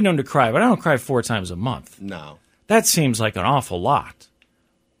cry. I've been known to cry, but I don't cry 4 times a month. No. That seems like an awful lot.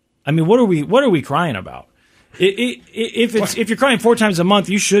 I mean, what are we crying about? If you're crying 4 times a month,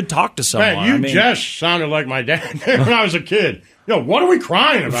 you should talk to someone. Man, you just sounded like my dad when I was a kid. Yo, what are we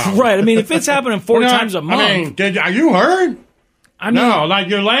crying about? Right. I mean, if it's happening 4 times a month. I mean, are you hurt? No, like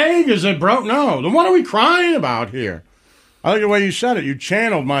your leg, is it broke? No. Then what are we crying about here? I like the way you said it. You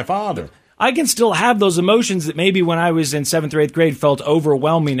channeled my father. I can still have those emotions that maybe when I was in 7th or 8th grade felt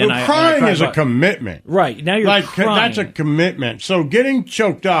overwhelming. And crying is a commitment. Right. Now you're like, crying. That's a commitment. So getting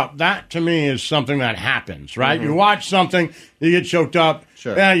choked up, that to me is something that happens, right? Mm-hmm. You watch something, you get choked up.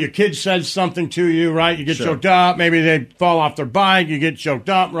 Sure. Yeah, your kid says something to you, right? You get choked up. Maybe they fall off their bike. You get choked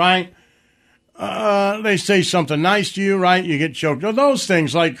up, right? They say something nice to you, right? You get choked up. Those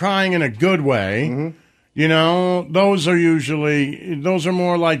things, like crying in a good way. Mm-hmm. You know, those are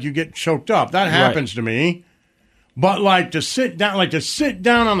more like you get choked up. That happens to me. But like to sit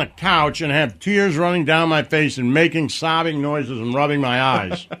down on the couch and have tears running down my face and making sobbing noises and rubbing my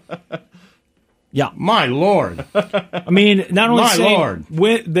eyes. Yeah. My Lord. I mean, not only saying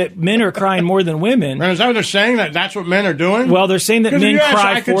that men are crying more than women. Man, is that what they're saying? That's what men are doing? Well, they're saying that men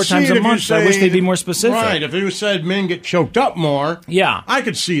cry 4 times a month. I wish they'd be more specific. Right. If you said men get choked up more, yeah, I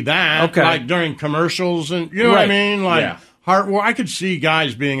could see that. Okay. Like during commercials and, you know what I mean? Like, I could see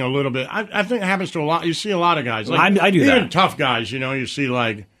guys being a little bit. I think it happens to a lot. You see a lot of guys. Like, I do that. Even tough guys, you know, you see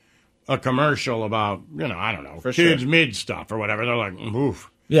like a commercial about, you know, I don't know, For kids sure. mid stuff or whatever. They're like, oof.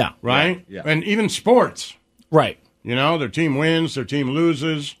 Yeah. Right? Yeah. And even sports. Right. You know, their team wins, their team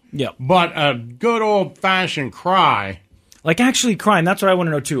loses. Yeah. But a good old-fashioned cry. Like actually crying, that's what I want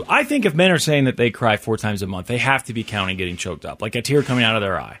to know too. I think if men are saying that they cry 4 times a month, they have to be counting getting choked up, like a tear coming out of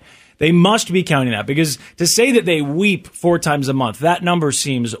their eye. They must be counting that, because to say that they weep 4 times a month, that number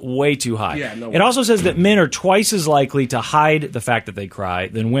seems way too high. Yeah, no it also says that men are twice as likely to hide the fact that they cry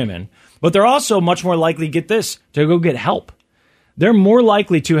than women, but they're also much more likely, get this, to go get help. They're more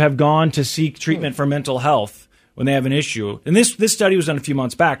likely to have gone to seek treatment for mental health when they have an issue. And this study was done a few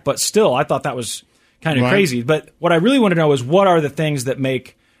months back, but still, I thought that was kind of crazy. But what I really want to know is, what are the things that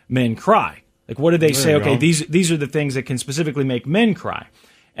make men cry? Like, what do they say? Okay, these are the things that can specifically make men cry.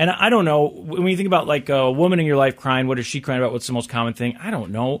 And I don't know, when you think about like a woman in your life crying, what is she crying about? What's the most common thing? I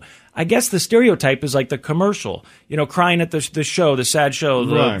don't know. I guess the stereotype is like the commercial, crying at the show, the sad show,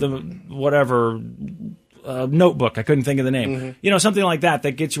 the whatever, Notebook. I couldn't think of the name. Mm-hmm. Something like that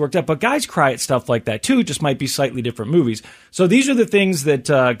gets you worked up. But guys cry at stuff like that too, just might be slightly different movies. So these are the things that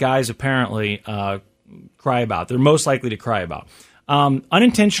guys apparently cry about. They're most likely to cry about.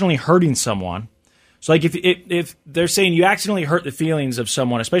 Unintentionally hurting someone. So like if they're saying you accidentally hurt the feelings of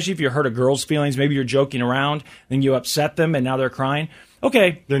someone, especially if you hurt a girl's feelings, maybe you're joking around, then you upset them and now they're crying.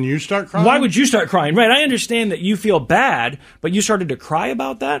 Okay. Then you start crying? Why would you start crying? Right, I understand that you feel bad, but you started to cry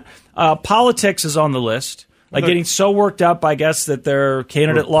about that? Politics is on the list. Like getting so worked up, I guess, that their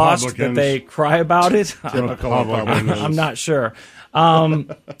candidate lost that they cry about it. I'm not sure. Saying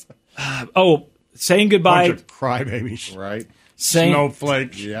goodbye. Bunch of crybabies. Right.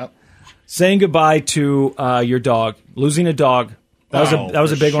 Snowflakes. Yep. Saying goodbye to your dog. Losing a dog. That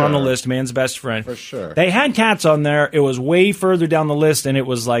was a big one on the list. Man's best friend. For sure. They had cats on there. It was way further down the list, and it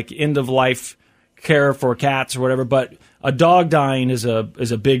was like end of life care for cats or whatever. But a dog dying is a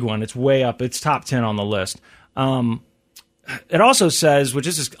big one. It's way up. It's top 10 on the list. It also says, which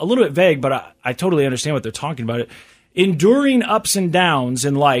is a little bit vague, but I totally understand what they're talking about. Enduring ups and downs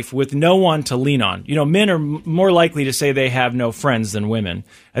in life with no one to lean on. Men are more likely to say they have no friends than women.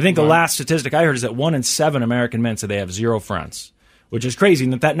 I think the last statistic I heard is that 1 in 7 American men say they have 0 friends, which is crazy,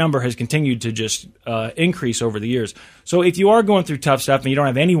 and that number has continued to just increase over the years. So if you are going through tough stuff and you don't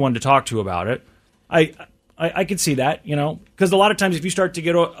have anyone to talk to about it, I could see that, because a lot of times if you start to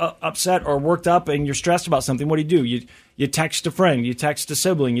get upset or worked up and you're stressed about something, what do? You text a friend, you text a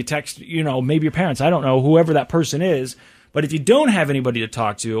sibling, you text, maybe your parents, I don't know, whoever that person is. But if you don't have anybody to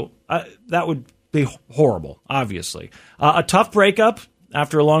talk to, that would be horrible, obviously. A tough breakup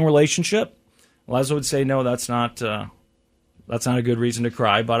after a long relationship, Leslie would say, no, that's not a good reason to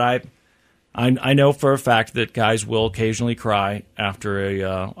cry. But I know for a fact that guys will occasionally cry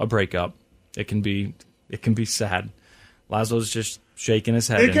after a breakup. It can be sad. Laszlo's just shaking his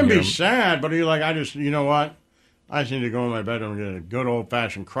head. It can be sad, but you're like, you know what? I just need to go in my bedroom and get a good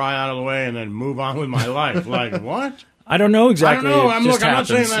old-fashioned cry out of the way and then move on with my life. Like, what? I don't know exactly. I don't know. I'm not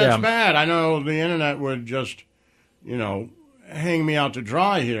saying that's bad. I know the internet would just, hang me out to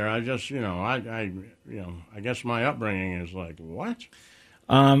dry here. I just, I guess my upbringing is like, what?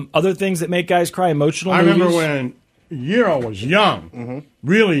 Other things that make guys cry, emotional movies. I remember when Euro was young,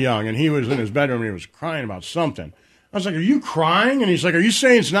 really young, and he was in his bedroom and he was crying about something. I was like, are you crying? And he's like, are you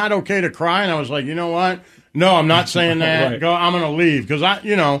saying it's not okay to cry? And I was like, you know what? No, I'm not saying that. Right. I'm going to leave because I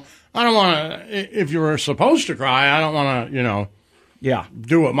don't want to, if you were supposed to cry, I don't want to,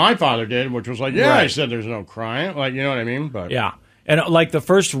 do what my father did, which was like, I said there's no crying. Like, you know what I mean? But yeah. And like the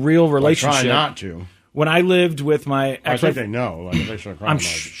first real relationship. I try not to. When I lived with my ex, I think they know. Like, if they start crying, I'm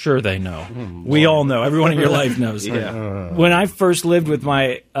sure they know. We all know. Everyone in your life knows. When I first lived with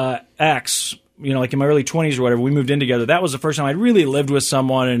my ex, like in my early 20s or whatever, we moved in together. That was the first time I really lived with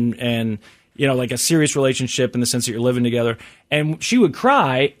someone and like a serious relationship in the sense that you're living together. And she would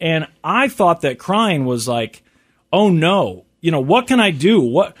cry, and I thought that crying was like, oh no, what can I do?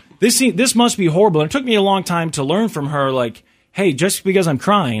 What this must be horrible. And it took me a long time to learn from her, like, hey, just because I'm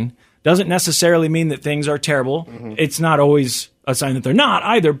crying doesn't necessarily mean that things are terrible. Mm-hmm. It's not always a sign that they're not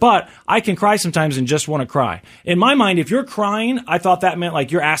either, but I can cry sometimes and just want to cry. In my mind, if you're crying, I thought that meant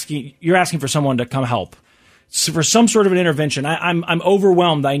like you're asking for someone to come help. So for some sort of an intervention. I'm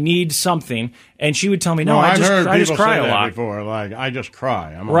overwhelmed. I need something. And she would tell me, no, I just cry a lot. Before, like, I just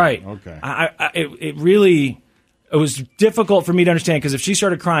cry. I'm right. Okay. It was difficult for me to understand because if she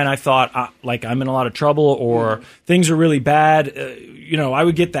started crying, I thought like I'm in a lot of trouble or things are really bad. I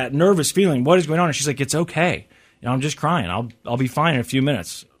would get that nervous feeling. What is going on? And she's like, it's okay. I'm just crying. I'll be fine in a few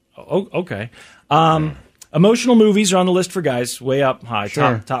minutes. Oh, okay. Emotional movies are on the list for guys, way up high.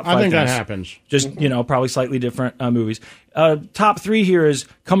 Sure. Top 5 I think things. that happens. Just, probably slightly different movies. Top 3 here is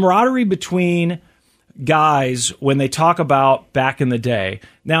camaraderie between guys when they talk about back in the day.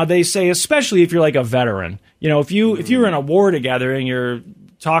 Now, they say, especially if you're like a veteran, if you're in a war together and you're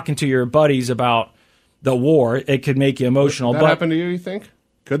talking to your buddies about, the war. It could make you emotional. That happen to you think?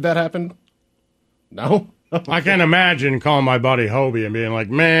 Could that happen? No? I can't imagine calling my buddy Hobie and being like,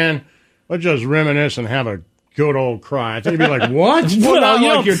 man, let's just reminisce and have a good old cry. I think he'd be like, what? Well, you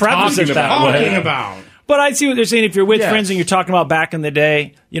don't you're preface it that way. But I see what they're saying. If you're with friends and you're talking about back in the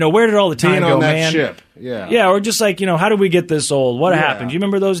day, where did all the time go, man? Ship. Yeah. Yeah, or just like, how did we get this old? What happened? Do you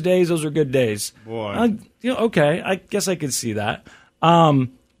remember those days? Those were good days. Boy. Okay, I guess I could see that. I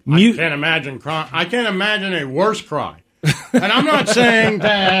can't imagine crying. I can't imagine a worse cry. And I'm not saying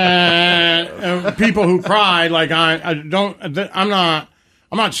that people who cry, like I'm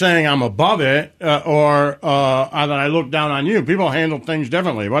not saying I'm above it or that I look down on you. People handle things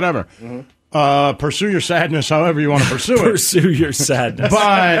differently, whatever. Mm-hmm. Pursue your sadness however you want to pursue it. Pursue your sadness.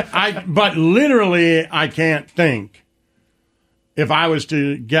 But literally, I can't think if I was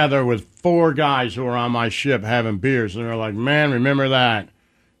together with 4 guys who are on my ship having beers and they're like, man, remember that.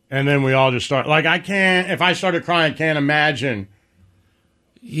 And then we all just start, like, if I started crying, I can't imagine.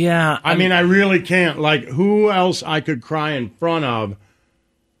 Yeah. I mean, I really can't. Like, who else I could cry in front of?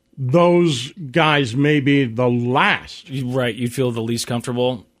 Those guys may be the last. Right. You'd feel the least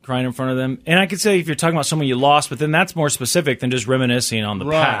comfortable crying in front of them. And I could say if you're talking about someone you lost, but then that's more specific than just reminiscing on the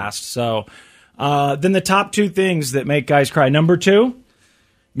past. So then the top 2 things that make guys cry. Number 2,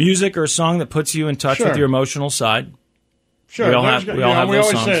 music or a song that puts you in touch with your emotional side. Sure. We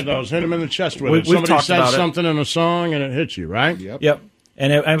always songs. Say those. Hit them in the chest with it. Somebody says something in a song and it hits you, right? Yep.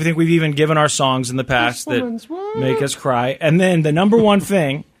 And I think we've even given our songs in the past that make us cry. And then the number 1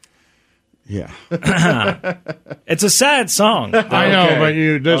 thing. Yeah. It's a sad song. I know, but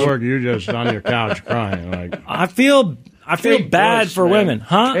you just on your couch crying. Like I feel bad for women,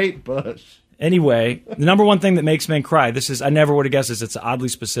 huh? Kate Bush. Anyway, the number 1 thing that makes men cry. I never would have guessed this. It's oddly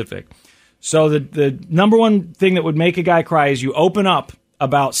specific. So the number 1 thing that would make a guy cry is you open up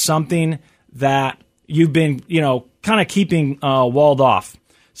about something that you've been, kind of keeping walled off.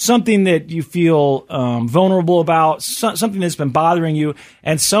 Something that you feel vulnerable about, something that's been bothering you,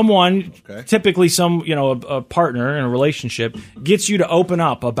 and someone, typically a partner in a relationship, gets you to open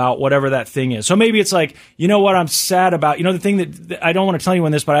up about whatever that thing is. So maybe it's like, what I'm sad about, the thing that I don't want to tell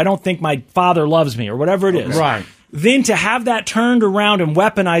anyone this, but I don't think my father loves me, or whatever it is. Right. Then to have that turned around and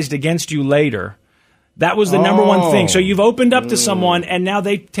weaponized against you later, that was the number 1 thing. So you've opened up to someone, and now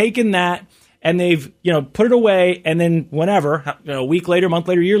they've taken that and they've put it away, and then whenever, a week later, month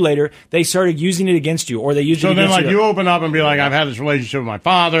later, year later, they started using it against you, or they used it against you. So then, you open up and be like, I've had this relationship with my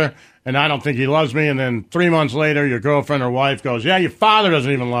father, and I don't think he loves me, and then 3 months later, your girlfriend or wife goes, yeah, your father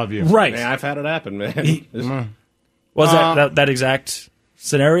doesn't even love you. Right. Man, I've had it happen, man. Was that exact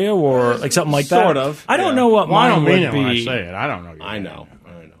scenario, or like something like that? Sort of. I don't know what mine would be. I don't mean it when I say it. I don't know. I know.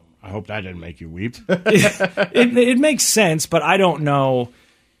 I hope that didn't make you weep. It makes sense, but I don't know.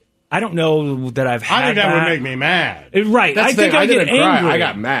 I don't know that I've had that. I think that would make me mad. Right. I think I get angry. I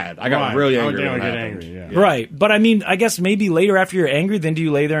got mad. I got really angry. I get angry, yeah. Right. But I mean, I guess maybe later after you're angry, then do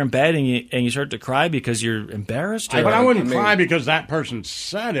you lay there in bed and you start to cry because you're embarrassed? But I wouldn't cry because that person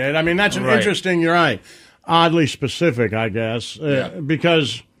said it. I mean, that's an interesting, you're right, oddly specific, I guess,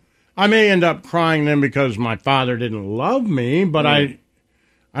 because I may end up crying then because my father didn't love me, but I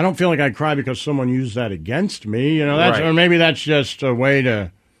don't feel like I'd cry because someone used that against me. Or maybe that's just a way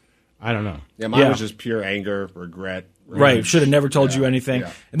to... I don't know. Yeah, mine was just pure anger, regret. Right, should have never told you anything.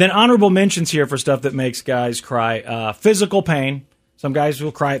 Yeah. And then honorable mentions here for stuff that makes guys cry. Physical pain. Some guys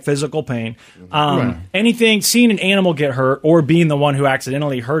will cry at physical pain. Anything, seeing an animal get hurt or being the one who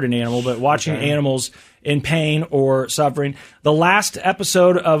accidentally hurt an animal, but watching animals in pain or suffering. The last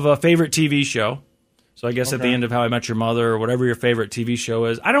episode of a favorite TV show. So I guess at the end of How I Met Your Mother or whatever your favorite TV show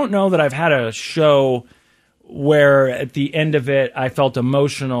is. I don't know that I've had a show where at the end of it I felt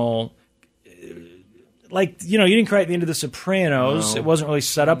emotional. Like, you didn't cry at the end of The Sopranos. No. It wasn't really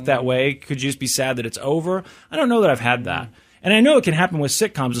set up that way. Could you just be sad that it's over? I don't know that I've had that. And I know it can happen with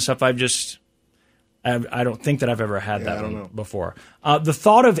sitcoms and stuff. I don't think that I've ever had that before. The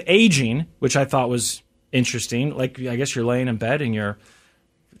thought of aging, which I thought was interesting. Like, I guess you're laying in bed and you're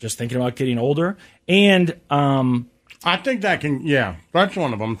just thinking about getting older. And I think that that's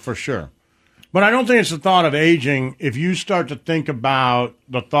one of them for sure. But I don't think it's the thought of aging. If you start to think about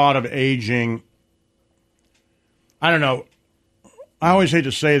the thought of aging, I don't know. I always hate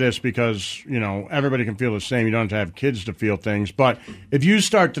to say this because, everybody can feel the same. You don't have to have kids to feel things. But if you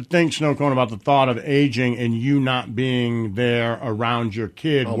start to think, Snow Cone, about the thought of aging and you not being there around your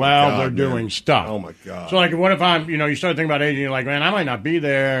kid they're doing stuff. Oh, my God. So, like, what if you start thinking about aging, you're like, man, I might not be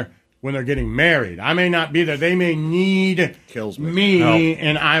there when they're getting married. I may not be there. They may need me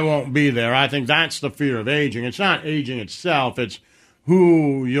and I won't be there. I think that's the fear of aging. It's not aging itself. It's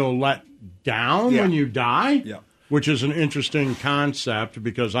who you'll let down when you die. Yeah. Which is an interesting concept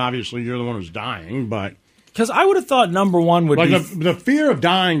because obviously you're the one who's dying, but because I would have thought number one would be the fear of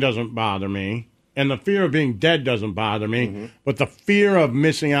dying doesn't bother me, and the fear of being dead doesn't bother me, but the fear of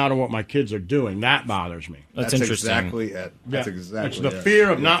missing out on what my kids are doing, that bothers me. That's interesting. Exactly it. That's exactly it's the fear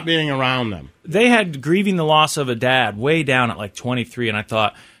of not being around them. They had grieving the loss of a dad way down at like 23, and I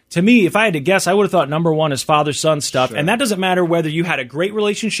thought, to me, if I had to guess, I would have thought number one is father-son stuff. Sure. And that doesn't matter whether you had a great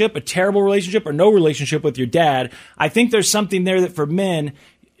relationship, a terrible relationship, or no relationship with your dad. I think there's something there that for men,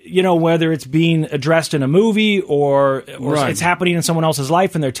 you know, whether it's being addressed in a movie or it's happening in someone else's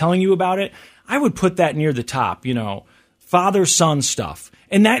life and they're telling you about it, I would put that near the top, you know, father-son stuff.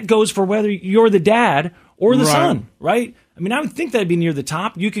 And that goes for whether you're the dad or the son, right? I mean, I would think that'd be near the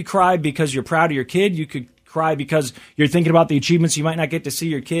top. You could cry because you're proud of your kid. You could cry because you're thinking about the achievements you might not get to see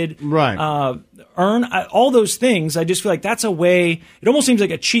your kid earn. All those things, I just feel like that's a way, it almost seems like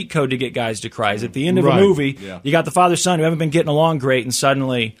a cheat code to get guys to cry. Is at the end of a movie, you got the father-son who haven't been getting along great, and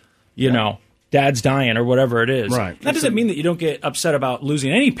suddenly, you know, dad's dying or whatever it is. Right. That doesn't mean that you don't get upset about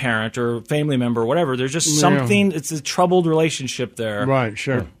losing any parent or family member or whatever. There's just something, it's a troubled relationship there. Right,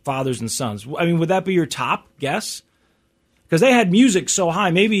 sure. With fathers and sons. I mean, would that be your top guess? Because they had music so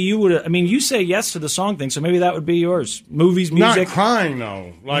high, maybe you would. I mean, you say yes to the song thing, so maybe that would be yours. Movies, music. Not crying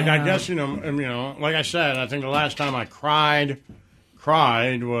though. Like I guess you know, like I said, I think the last time I cried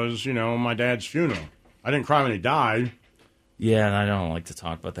was my dad's funeral. I didn't cry when he died. Yeah, and I don't like to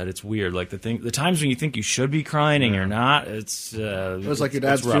talk about that. It's weird. Like the times when you think you should be crying and you're not. It was like your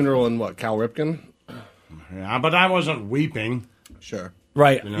dad's funeral in what, Cal Ripken? Yeah, but I wasn't weeping. Sure.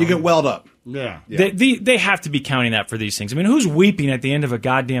 Right. You get welled up. Yeah. They have to be counting that for these things. I mean, who's weeping at the end of a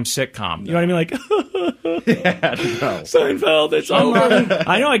goddamn sitcom? You know what I mean? Like, Seinfeld, it's over.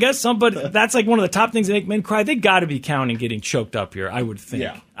 I know, I guess but that's like one of the top things that make men cry. They got to be counting getting choked up here, I would think.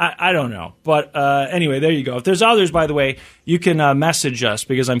 Yeah. I don't know. But anyway, there you go. If there's others, by the way, you can message us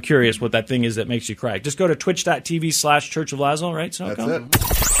because I'm curious what that thing is that makes you cry. Just go to twitch.tv/Church of Laszlo, right? So that's it.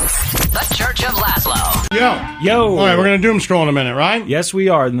 The Church of Laszlo. Yo. All right, we're going to doom scroll in a minute, right? Yes, we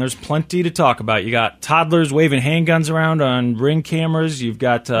are. And there's plenty to talk about. You got toddlers waving handguns around on Ring cameras. You've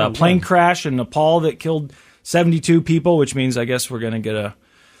got a plane crash in Nepal that killed 72 people, which means I guess we're going to get a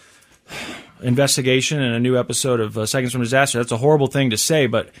investigation and a new episode of Seconds from Disaster. That's a horrible thing to say,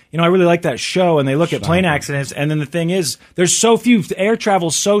 but I really like that show, and they look at plane accidents, and then the thing is, there's so few. Air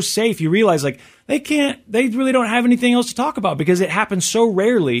travel's so safe. You realize they really don't have anything else to talk about because it happens so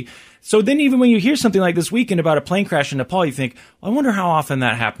rarely. So then even when you hear something like this weekend about a plane crash in Nepal, you think, well, I wonder how often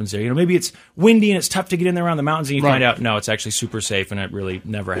that happens there. Maybe it's windy and it's tough to get in there around the mountains, and you find out, no, it's actually super safe, and it really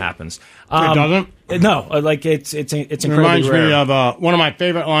never happens. It doesn't? No, like it's incredibly It reminds rare. me of one of my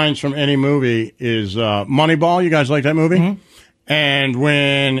favorite lines from any movie is Moneyball. You guys like that movie? Mm-hmm. And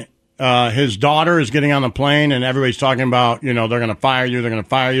when his daughter is getting on the plane and everybody's talking about, they're going to fire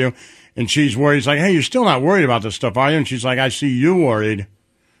you, and she's worried. He's like, hey, you're still not worried about this stuff, are you? And she's like, I see you worried,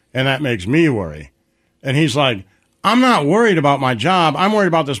 and that makes me worry. And he's like, I'm not worried about my job. I'm worried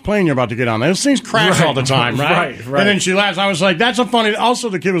about this plane you're about to get on. Those things crash all the time, right? Right. And then she laughs. I was like, that's a funny... Also,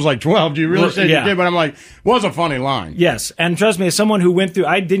 the kid was like 12. Do you really say you did? But I'm like, was a funny line. Yes, and trust me, as someone who went through...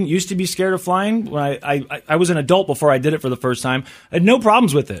 I didn't used to be scared of flying. When I was an adult before I did it for the first time. I had no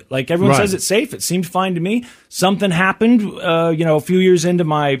problems with it. Like, everyone says it's safe. It seemed fine to me. Something happened, a few years into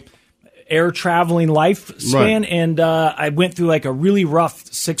my air traveling lifespan, and I went through like a really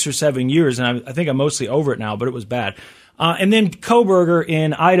rough 6 or 7 years, and I think I'm mostly over it now, but it was bad. And then Coburger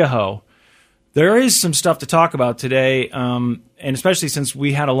in Idaho. There is some stuff to talk about today, and especially since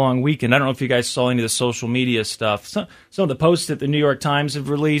we had a long weekend. I don't know if you guys saw any of the social media stuff. Some of the posts that the New York Times have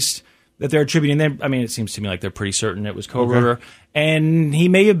released that they're attributing them. I mean, it seems to me like they're pretty certain it was Coburger, and he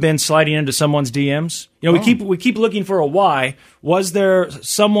may have been sliding into someone's DMs. We keep looking for a why. Was there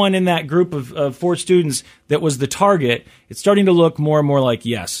someone in that group of 4 students that was the target? It's starting to look more and more like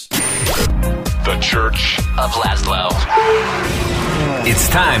yes. The Church of Laszlo. It's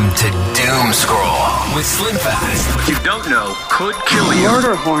time to doom scroll with Slim Fast. What you don't know could kill you.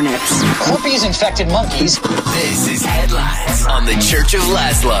 Murder hornets. Herpes-infected monkeys. This is Headlines on the Church of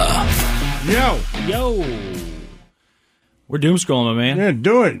Laszlo. Yo. We're doom scrolling, my man. Yeah,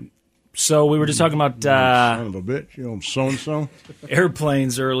 do it. So we were just talking about son of a bitch, so-and-so.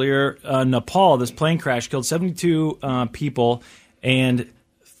 Airplanes earlier. Nepal, this plane crash killed 72 people, and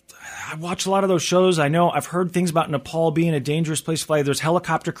I watch a lot of those shows. I know I've heard things about Nepal being a dangerous place to fly. There's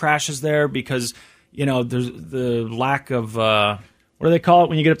helicopter crashes there because, there's the lack of, what do they call it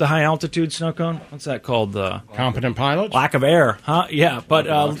when you get up to high altitude, snow cone? What's that called? Competent pilots? Lack of air, huh? Yeah, but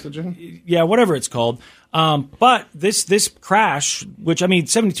oxygen? Yeah, whatever it's called. But this crash, which, I mean,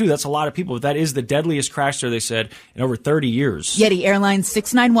 72, that's a lot of people. But that is the deadliest crash there, they said, in over 30 years. Yeti Airlines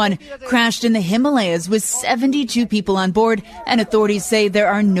 691 crashed in the Himalayas with 72 people on board, and authorities say there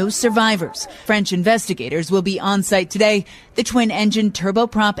are no survivors. French investigators will be on site today. The twin-engine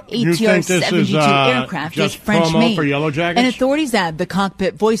turboprop ATR-72 aircraft is French-made. For Yellow Jackets? And authorities add the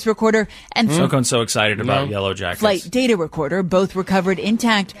cockpit voice recorder and Someone's so excited about Yellow Jackets. Flight data recorder, both recovered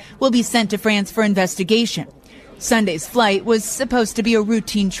intact, will be sent to France for investigation. Sunday's flight was supposed to be a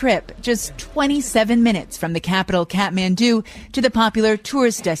routine trip, just 27 minutes from the capital Kathmandu to the popular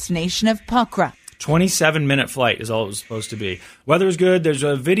tourist destination of Pokhara. 27-minute flight is all it was supposed to be. Weather's good. There's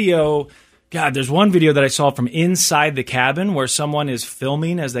a video. God, there's one video that I saw from inside the cabin where someone is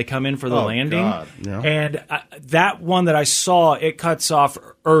filming as they come in for the landing. God. Yeah. And that one that I saw, it cuts off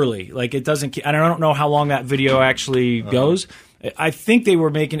early. Like, it doesn't, and I don't know how long that video actually goes. I think they were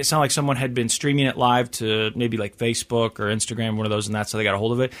making it sound like someone had been streaming it live to maybe like Facebook or Instagram, one of those, and that's how they got a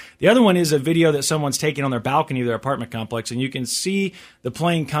hold of it. The other one is a video that someone's taking on their balcony of their apartment complex, and you can see the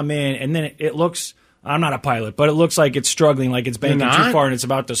plane come in, and then it looks, I'm not a pilot, but it looks like it's struggling, like it's banking too far and it's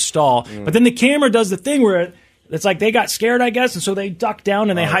about to stall. But then the camera does the thing where it's like they got scared, I guess, and so they duck down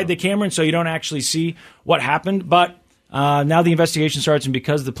and they hide the camera, and so you don't actually see what happened. But now the investigation starts, and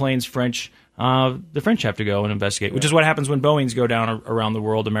because the plane's French, the French have to go and investigate, which is what happens when Boeings go down around the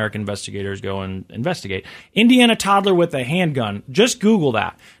world. American investigators go and investigate. Indiana toddler with a handgun. Just Google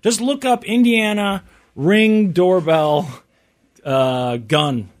that. Just look up Indiana Ring doorbell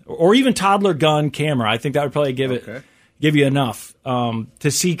gun, or even toddler gun camera. I think that would probably give you enough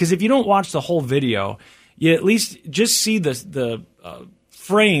to see. Because if you don't watch the whole video, you at least just see the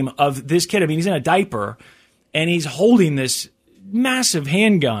frame of this kid. I mean, he's in a diaper, and he's holding this massive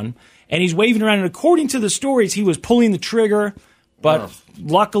handgun. And he's waving around, and according to the stories, he was pulling the trigger, but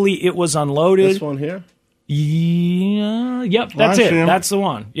luckily it was unloaded. This one here? Yeah, yep, that's it. That's the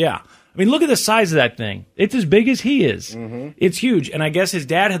one. Yeah. I mean, look at the size of that thing. It's as big as he is. Mm-hmm. It's huge. And I guess his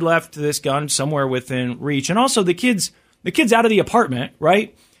dad had left this gun somewhere within reach. And also the kid's out of the apartment,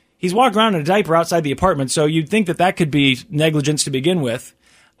 right? He's walking around in a diaper outside the apartment, so you'd think that could be negligence to begin with.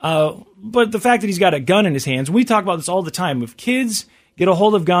 But the fact that he's got a gun in his hands, we talk about this all the time. If kids get a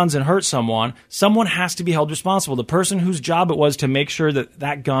hold of guns and hurt someone has to be held responsible. The person whose job it was to make sure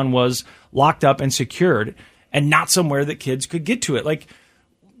that gun was locked up and secured and not somewhere that kids could get to it. Like,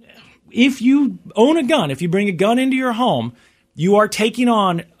 if you own a gun, if you bring a gun into your home, you are taking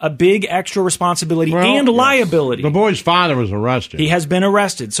on a big extra responsibility and liability. The boy's father was arrested. He has been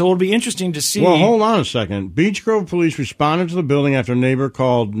arrested, so it'll be interesting to see. Well, hold on a second. Beech Grove police responded to the building after a neighbor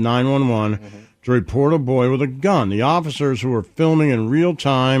called 911 to report a boy with a gun. The officers, who were filming in real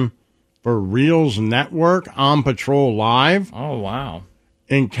time for Reels Network on Patrol Live,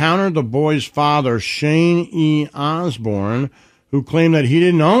 encountered the boy's father, Shane E. Osborne, who claimed that he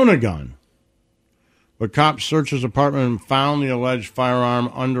didn't own a gun. But cops searched his apartment and found the alleged firearm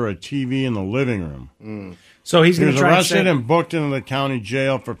under a TV in the living room. So he was arrested and booked into the county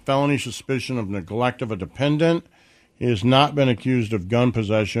jail for felony suspicion of neglect of a dependent. He has not been accused of gun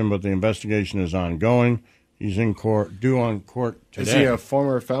possession, but the investigation is ongoing. He's in court, due on court today. Is he a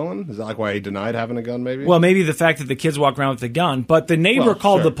former felon? Is that like why he denied having a gun, maybe? Well, maybe the fact that the kids walk around with a gun. But the neighbor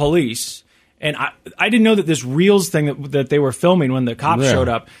called the police, and I didn't know that this Reels thing that they were filming when the cops showed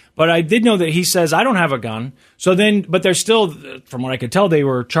up. But I did know that he says, I don't have a gun. So then, but they're still, from what I could tell, they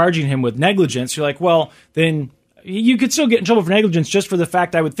were charging him with negligence. You're like, well, then you could still get in trouble for negligence just for the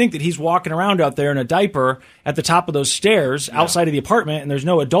fact, I would think, that he's walking around out there in a diaper at the top of those stairs outside of the apartment, and there's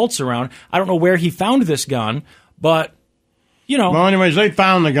no adults around. I don't know where he found this gun, but, you know. Well, anyways, they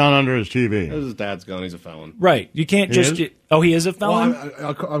found the gun under his TV. It was his dad's gun. He's a felon. Right. You can't he is a felon? Well,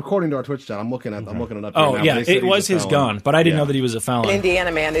 according to our Twitch chat, I'm looking it up here now. Oh, yeah, it was his gun, but I didn't know that he was a felon. An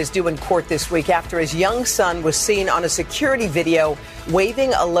Indiana man is due in court this week after his young son was seen on a security video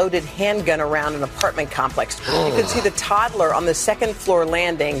waving a loaded handgun around an apartment complex. You can see the toddler on the second floor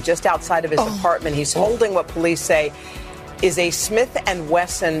landing just outside of his apartment. He's holding what police say is a Smith &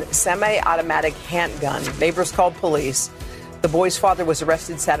 Wesson semi-automatic handgun. Neighbors called police. The boy's father was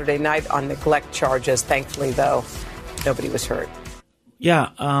arrested Saturday night on neglect charges. Thankfully, though, nobody was hurt. Yeah,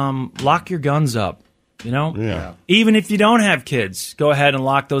 lock your guns up, you know? Yeah. Even if you don't have kids, go ahead and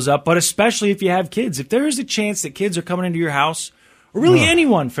lock those up. But especially if you have kids. If there is a chance that kids are coming into your house, or really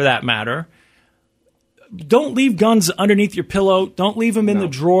anyone for that matter, don't leave guns underneath your pillow. Don't leave them in the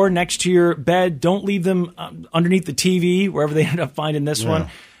drawer next to your bed. Don't leave them underneath the TV, wherever they end up finding this one.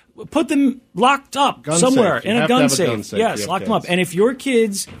 Put them locked up somewhere in a gun safe. Yes, lock them up. And if your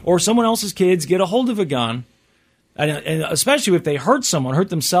kids or someone else's kids get a hold of a gun, And especially if they hurt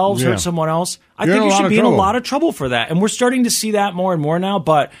themselves, hurt someone else, I think you should be in a lot of trouble for that. And we're starting to see that more and more now.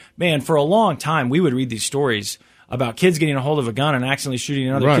 But, man, for a long time, we would read these stories about kids getting a hold of a gun and accidentally shooting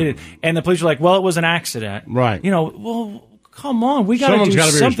another kid. And the police were like, well, it was an accident. Right. Well, come on. We got to do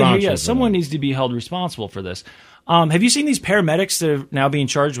something here. Yeah, someone needs to be held responsible for this. Have you seen these paramedics that are now being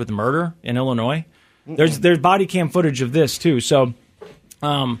charged with murder in Illinois? There's body cam footage of this, too. So...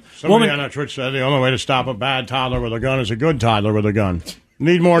 Somebody on our Twitch said the only way to stop a bad toddler with a gun is a good toddler with a gun.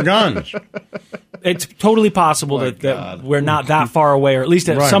 Need more guns. It's totally possible that we're not that far away, or at least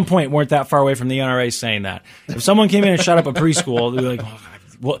at some point weren't that far away from the NRA saying that. If someone came in and shut up a preschool, they'd be like,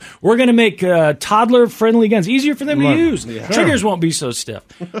 well, we're going to make toddler-friendly guns easier for them to use. Yeah. Triggers won't be so stiff.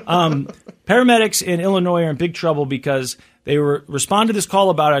 Paramedics in Illinois are in big trouble because they respond to this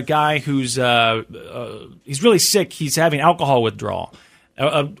call about a guy who's he's really sick. He's having alcohol withdrawal.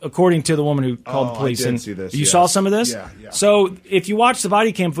 According to the woman who called the police. I did see this. You saw some of this? Yeah. So if you watch the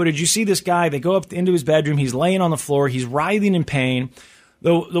body cam footage, you see this guy. They go up into his bedroom. He's laying on the floor. He's writhing in pain.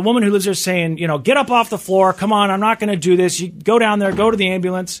 The woman who lives there is saying, get up off the floor. Come on, I'm not going to do this. You go down there. Go to the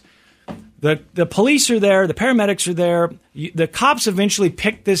ambulance. The police are there. The paramedics are there. The cops eventually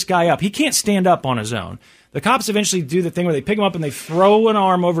pick this guy up. He can't stand up on his own. The cops eventually do the thing where they pick him up and they throw an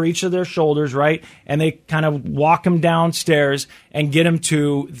arm over each of their shoulders, right? And they kind of walk him downstairs and get him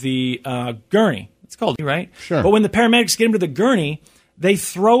to the gurney. It's called, right? Sure. But when the paramedics get him to the gurney, they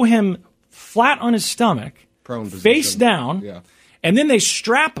throw him flat on his stomach, prone position, face down, and then they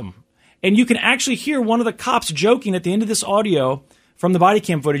strap him. And you can actually hear one of the cops joking at the end of this audio from the body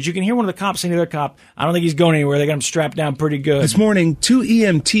cam footage. You can hear one of the cops saying to the other cop, I don't think he's going anywhere. They got him strapped down pretty good. This morning, 2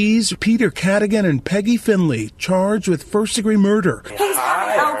 EMTs, Peter Cadigan and Peggy Finley, charged with first-degree murder. He's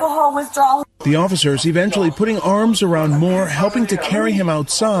having alcohol withdrawal. The officers eventually putting arms around Moore, helping to carry him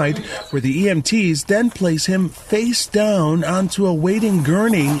outside, where the EMTs then place him face down onto a waiting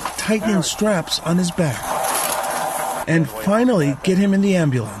gurney, tightening straps on his back. And finally get him in the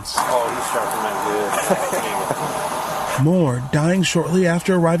ambulance. Moore dying shortly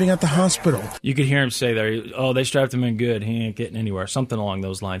after arriving at the hospital. You could hear him say there, they strapped him in good. He ain't getting anywhere. Something along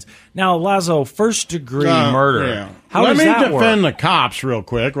those lines. Now, Lazo, first-degree murder. Yeah. How does that work? Let me defend the cops real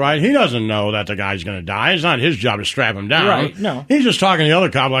quick, right? He doesn't know that the guy's going to die. It's not his job to strap him down. Right, no. He's just talking to the other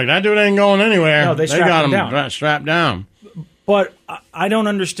cop like, that dude ain't going anywhere. No, they got him down. Strapped down. But I don't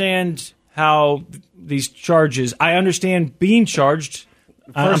understand how these charges... I understand being charged.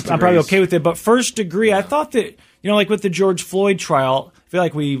 I'm probably okay with it. But first degree, I thought that... like with the George Floyd trial, I feel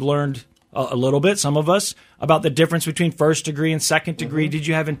like we learned a little bit, some of us, about the difference between first degree and second degree. Did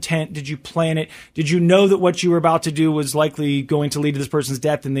you have intent? Did you plan it? Did you know that what you were about to do was likely going to lead to this person's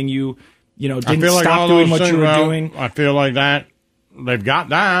death, and then you didn't stop doing what you were doing? I feel like that. They've got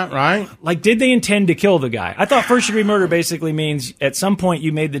that, right? Like, did they intend to kill the guy? I thought first degree murder basically means at some point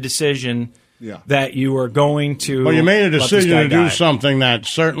you made the decision that you were going to. Well, you made a decision to do something that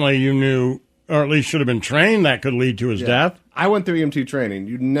certainly you knew, or at least should have been trained, that could lead to his death. I went through EMT training.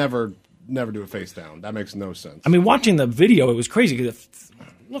 You'd never do it face down. That makes no sense. I mean, watching the video, it was crazy because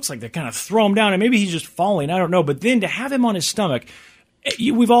it looks like they kind of throw him down, and maybe he's just falling. I don't know. But then to have him on his stomach,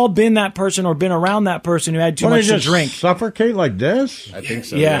 we've all been that person or been around that person who had too much to drink. Suffocate like this? I think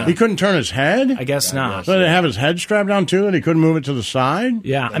so. Yeah. He couldn't turn his head? I guess not. So they have his head strapped down too, that he couldn't move it to the side?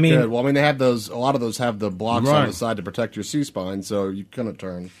 Yeah, they have those. A lot of those have the blocks on the side to protect your C-spine, so you couldn't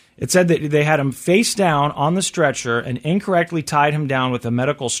turn. It said that they had him face down on the stretcher and incorrectly tied him down with a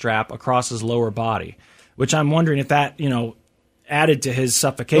medical strap across his lower body, which I'm wondering if that, added to his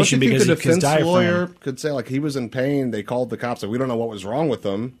suffocation because the his diaphragm. Lawyer could say, like, he was in pain. They called the cops. Like, we don't know what was wrong with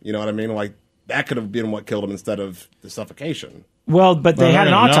him. You know what I mean? Like, that could have been what killed him instead of the suffocation. Well, but they had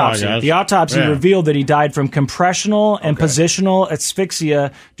an autopsy. The autopsy revealed that he died from compressional and positional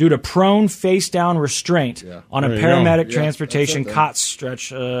asphyxia due to prone face-down restraint on a paramedic transportation cot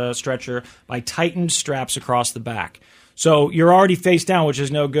stretcher by tightened straps across the back. So you're already face down, which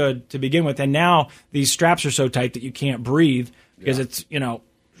is no good to begin with, and now these straps are so tight that you can't breathe because it's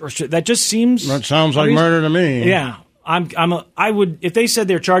that just seems. That sounds like murder to me. Yeah. I would, if they said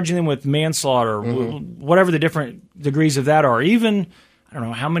they're charging them with manslaughter, whatever the different degrees of that are, even, I don't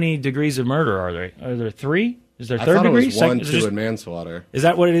know, how many degrees of murder are there? Are there 3? Is there third degree? I thought it was 1, 2 in manslaughter. Is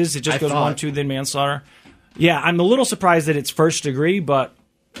that what it is? It just goes 1, 2, then manslaughter? Yeah, I'm a little surprised that it's first degree, but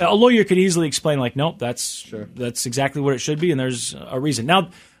a lawyer could easily explain, like, nope, that's exactly what it should be, and there's a reason. Now,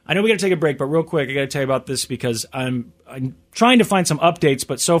 I know we got to take a break, but real quick, I got to tell you about this because I'm trying to find some updates,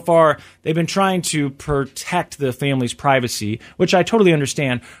 but so far they've been trying to protect the family's privacy, which I totally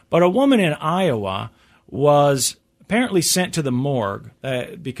understand. But a woman in Iowa was apparently sent to the morgue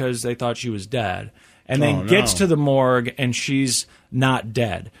because they thought she was dead. and then gets to the morgue and she's not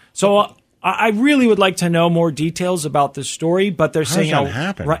dead. So I really would like to know more details about this story, but they're saying, how does that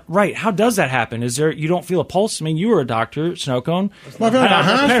happen? Right. How does that happen? Is there, you don't feel a pulse? I mean, you were a doctor, Snowcone. Well, if you're in the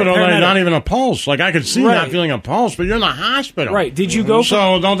hospital, there's not even a pulse. Like, I could see not feeling a pulse, but you're in the hospital. Right. Did you go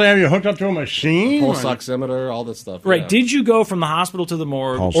So don't they have you hooked up to a machine? Pulse oximeter, all this stuff. Right. Yeah. Did you go from the hospital to the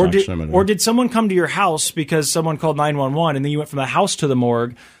morgue? Pulse oximeter. Or did someone come to your house because someone called 911 and then you went from the house to the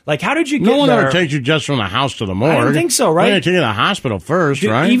morgue? Like, how did you get there? No one ever takes you just from the house to the morgue. I don't think so, right? They take you to the hospital first,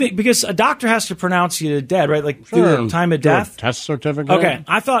 right? Even because a doctor has to pronounce you dead, right? Like, through the time of death. Test certificate. Okay.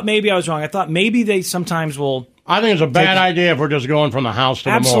 I thought maybe I was wrong. I thought maybe they sometimes will. I think it's a bad idea if we're just going from the house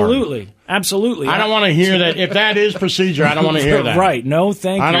to the morgue. Absolutely. I don't want to hear that. If that is procedure, I don't want to hear that. Right. No,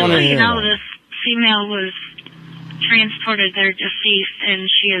 thank you. I don't want to hear that. This female was transported there deceased, and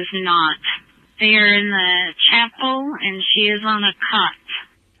she is not. They are in the chapel, and she is on a cot.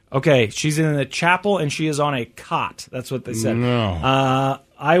 Okay, she's in the chapel and she is on a cot. That's what they said. No.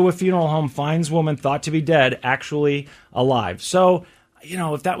 Iowa Funeral Home finds woman thought to be dead, actually alive. So,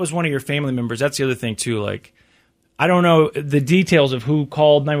 if that was one of your family members, that's the other thing too. Like, I don't know the details of who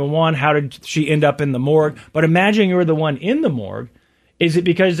called 911. How did she end up in the morgue? But imagine you're the one in the morgue. Is it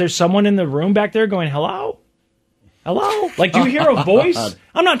because there's someone in the room back there going, hello? Hello? Like, do you hear a voice?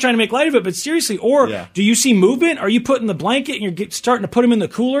 I'm not trying to make light of it, but seriously. Or do you see movement? Are you putting the blanket and you're starting to put them in the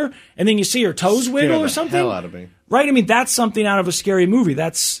cooler and then you see her toes wiggle or something? Hell out of me. Right? I mean, that's something out of a scary movie.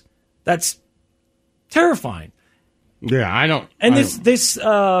 That's terrifying. Yeah, I don't. And this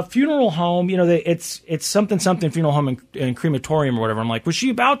funeral home, it's something funeral home and crematorium or whatever. I'm like, was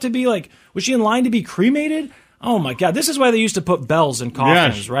she in line to be cremated? Oh my God! This is why they used to put bells in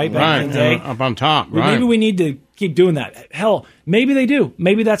coffins, right? Back in the day, up on top. Right. Maybe we need to keep doing that. Hell, maybe they do.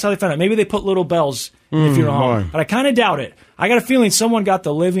 Maybe that's how they found it. Maybe they put little bells in the funeral home, but I kind of doubt it. I got a feeling someone got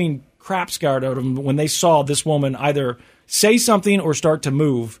the living crap scared out of them when they saw this woman either say something or start to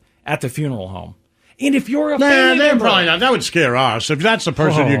move at the funeral home. And if you're a family member, probably not. That would scare us. If that's the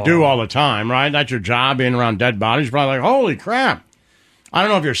person you do all the time, right? That's your job, being around dead bodies. You're probably like, holy crap. I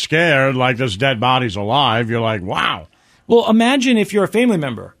don't know if you're scared, like this dead body's alive. You're like, wow. Well, imagine if you're a family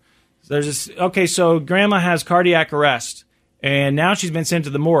member. So grandma has cardiac arrest, and now she's been sent to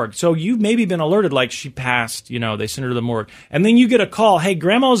the morgue. So you've maybe been alerted, like she passed, they sent her to the morgue. And then you get a call, hey,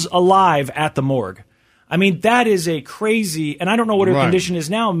 grandma's alive at the morgue. I mean, that is a crazy, and I don't know what her condition is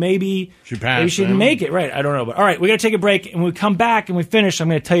now. Maybe she passed. Maybe she didn't make it. Right, I don't know. But all right, we got to take a break, and when we come back and we finish, I'm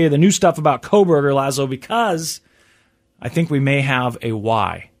going to tell you the new stuff about Kohberger, Laszlo, because I think we may have a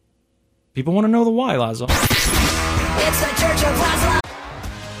why. People want to know the why, Laszlo. It's the Church of Laszlo.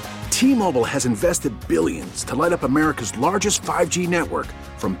 T-Mobile has invested billions to light up America's largest 5G network,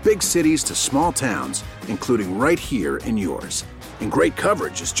 from big cities to small towns, including right here in yours. And great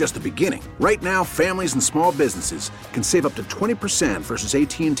coverage is just the beginning. Right now, families and small businesses can save up to 20% versus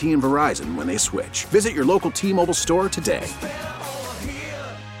AT&T and Verizon when they switch. Visit your local T-Mobile store today.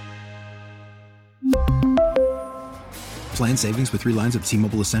 Plan savings with 3 lines of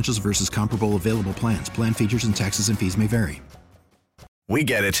T-Mobile Essentials versus comparable available plans. Plan features and taxes and fees may vary. We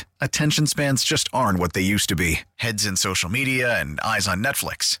get it. Attention spans just aren't what they used to be. Heads in social media and eyes on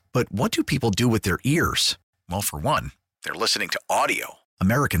Netflix. But what do people do with their ears? Well, for one, they're listening to audio.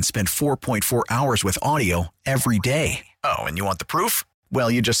 Americans spend 4.4 hours with audio every day. Oh, and you want the proof?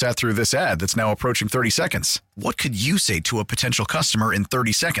 Well, you just sat through this ad that's now approaching 30 seconds. What could you say to a potential customer in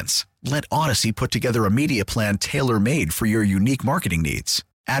 30 seconds? Let Odyssey put together a media plan tailor-made for your unique marketing needs.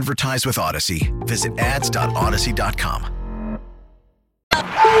 Advertise with Odyssey. Visit ads.odyssey.com.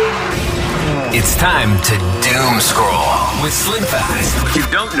 It's time to doom scroll with Slim Fast. What you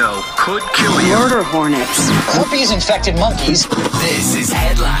don't know could kill you. Murder hornets. Herpes infected monkeys. This is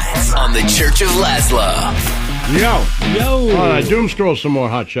Headlines on the Church of Laszlo. Yo. All right, doom scroll some more,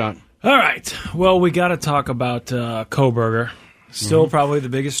 hotshot. All right. Well, we got to talk about Kohberger. Still probably the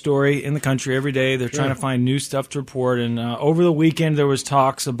biggest story in the country every day. They're trying to find new stuff to report. And over the weekend, there was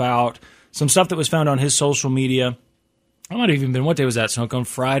talks about some stuff that was found on his social media. I might have even been, what day was that, Snoke? On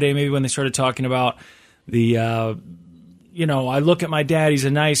Friday, maybe, when they started talking about the, I look at my dad, he's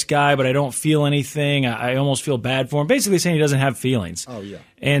a nice guy, but I don't feel anything. I almost feel bad for him. Basically saying he doesn't have feelings. Oh, yeah.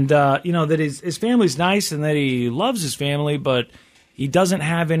 And, that his family's nice and that he loves his family, but he doesn't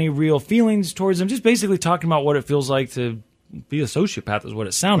have any real feelings towards them. Just basically talking about what it feels like to be a sociopath is what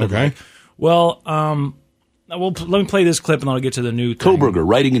it sounded like. Well, let me play this clip and then I'll get to the new thing. Kohberger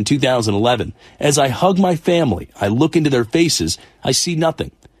writing in 2011, "As I hug my family, I look into their faces, I see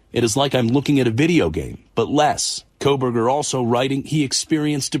nothing. It is like I'm looking at a video game, but less." Kohberger also writing, he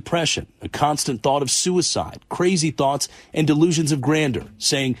experienced depression, a constant thought of suicide, crazy thoughts, and delusions of grandeur,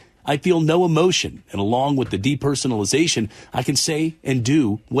 saying, I feel no emotion, and along with the depersonalization, I can say and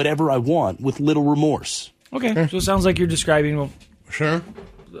do whatever I want with little remorse. Okay, so it sounds like you're describing, well, sure,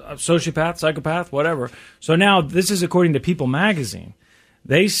 a sociopath, psychopath, whatever. So now this is according to People magazine.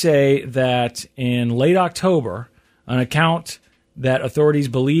 They say that in late October, an account that authorities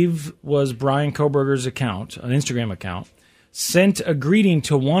believe was Bryan Kohberger's account, an Instagram account, sent a greeting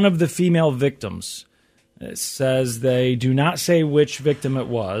to one of the female victims. It says they do not say which victim it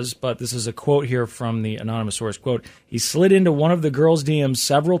was, but this is a quote here from the anonymous source. Quote, he slid into one of the girl's DMs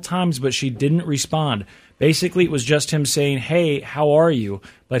several times, but she didn't respond. Basically, it was just him saying, hey, how are you?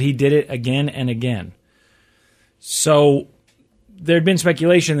 But he did it again and again. So there'd been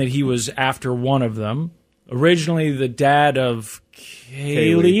speculation that he was after one of them. Originally, the dad of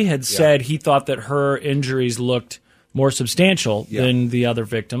Kaylee had said he thought that her injuries looked more substantial than the other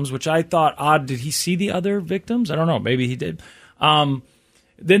victims, which I thought odd. Did he see the other victims? I don't know. Maybe he did. Then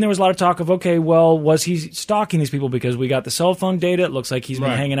there was a lot of talk of, okay, well, was he stalking these people? Because we got the cell phone data. It looks like he's been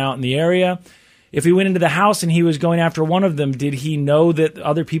hanging out in the area. If he went into the house and he was going after one of them, did he know that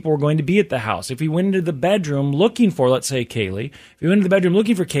other people were going to be at the house? If he went into the bedroom looking for, let's say, Kaylee, if he went into the bedroom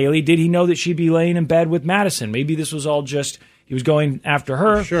looking for Kaylee, did he know that she'd be laying in bed with Madison? Maybe this was all just, he was going after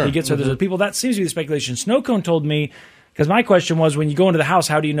her. Sure. He gets her, there's other people. That seems to be the speculation. Snowcone told me, because my question was, when you go into the house,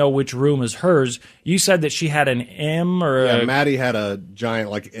 how do you know which room is hers? You said that she had an M or Maddie had a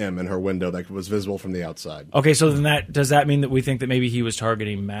giant M in her window that was visible from the outside. Okay, so then does that mean that we think that maybe he was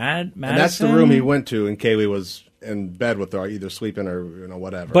targeting Madison? And that's the room he went to, and Kaylee was in bed with her, either sleeping or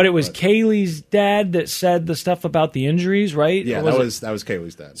whatever. But it was Kaylee's dad that said the stuff about the injuries, right? Yeah, that was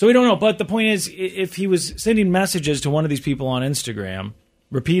Kaylee's dad. So we don't know. But the point is, if he was sending messages to one of these people on Instagram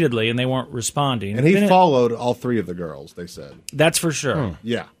repeatedly and they weren't responding, and he followed all three of the girls, they said. That's for sure.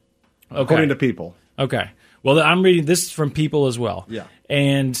 Yeah. Okay. According to People. Okay. Well, I'm reading this from People as well. Yeah.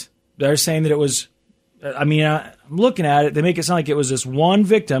 And they're saying that it was, I'm looking at it, they make it sound like it was this one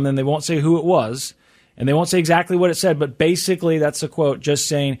victim, and they won't say who it was, and they won't say exactly what it said, but basically that's a quote just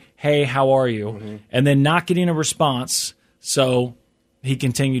saying, hey, how are you? Mm-hmm. And then not getting a response, so he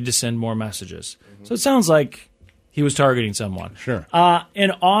continued to send more messages. Mm-hmm. So it sounds like he was targeting someone. Sure.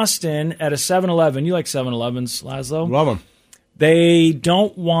 In Austin, at a 7-Eleven, you like 7-Elevens, Laszlo? Love them. They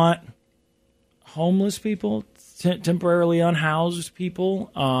don't want homeless people, temporarily unhoused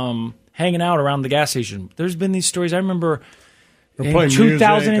people, hanging out around the gas station. There's been these stories. I remember in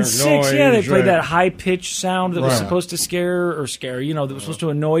 2006, noise, they played that high-pitched sound that was supposed to scare, that was supposed to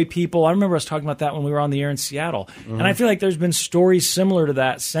annoy people. I remember us talking about that when we were on the air in Seattle. Mm-hmm. And I feel like there's been stories similar to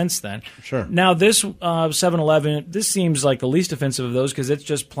that since then. Sure. Now, this 7-Eleven, this seems like the least offensive of those because it's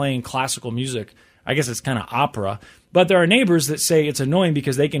just playing classical music. I guess it's kind of opera. But there are neighbors that say it's annoying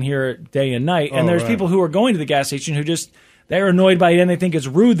because they can hear it day and night. And there's people who are going to the gas station who they're annoyed by it and they think it's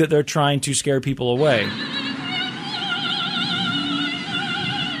rude that they're trying to scare people away.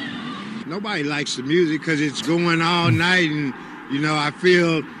 Nobody likes the music because it's going all night, and I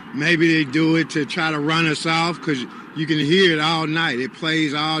feel maybe they do it to try to run us off because you can hear it all night. It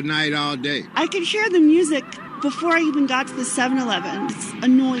plays all night, all day. I could hear the music before I even got to the 7-Eleven. It's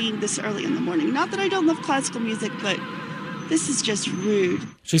annoying this early in the morning. Not that I don't love classical music, but this is just rude.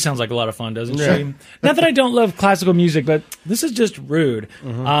 She sounds like a lot of fun, doesn't she? Not that I don't love classical music, but this is just rude.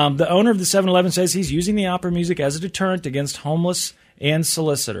 Mm-hmm. The owner of the 7-Eleven says he's using the opera music as a deterrent against homeless and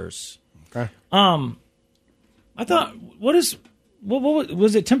solicitors. Okay. I thought, what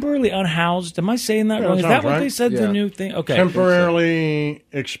was it? Temporarily unhoused? Am I saying that wrong? Is that what they said? The new thing? Okay. Temporarily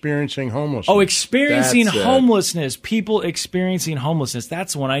experiencing homelessness. Oh, experiencing homelessness. People experiencing homelessness.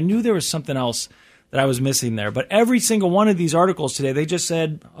 That's one. I knew there was something else that I was missing there. But every single one of these articles today, they just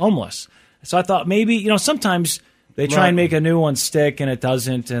said homeless. So I thought maybe, sometimes they try and make a new one stick and it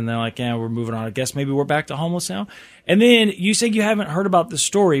doesn't, and they're like, yeah, we're moving on. I guess maybe we're back to homeless now. And then you said you haven't heard about this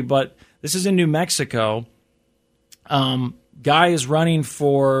story, but this is in New Mexico. Guy is running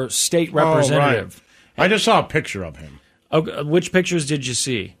for state representative. I just saw a picture of him. Okay, which pictures did you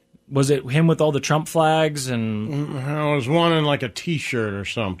see? Was it him with all the Trump flags? And I was one in like a T-shirt or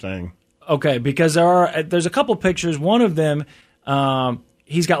something. Okay, because there's a couple pictures. One of them,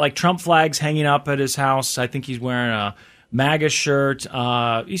 he's got like Trump flags hanging up at his house. I think he's wearing a MAGA shirt.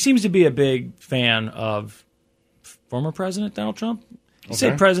 He seems to be a big fan of former President Donald Trump. You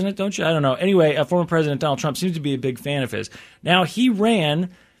say president, don't you? I don't know. Anyway, former President Donald Trump seems to be a big fan of his. Now, he ran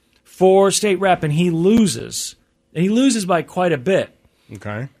for state rep, and he loses. And he loses by quite a bit.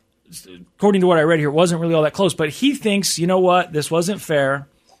 Okay. According to what I read here, it wasn't really all that close. But he thinks, you know what? This wasn't fair.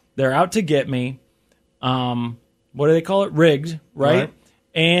 They're out to get me. What do they call it? Rigged, right?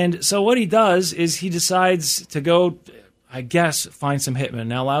 And so what he does is he decides to go, I guess, find some hitmen.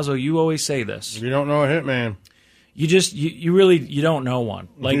 Now, Lazo, you always say this. If you don't know a hitman, you really don't know one.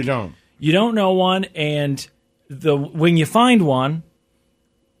 Like, you don't. You don't know one, and when you find one,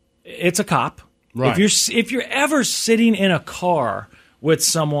 it's a cop. Right. If you're ever sitting in a car with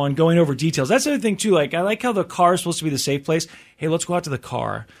someone going over details, that's the other thing too. Like, I like how the car is supposed to be the safe place. Hey, let's go out to the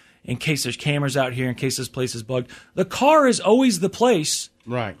car in case there's cameras out here, in case this place is bugged. The car is always the place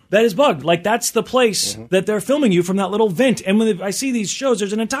right that is bugged. Like, that's the place that they're filming you from, that little vent. And when I see these shows,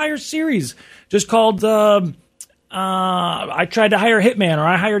 there's an entire series just called I tried to hire a hitman, or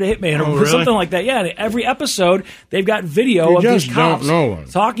I hired a hitman, or something like that. Yeah, every episode, they've got video of these cops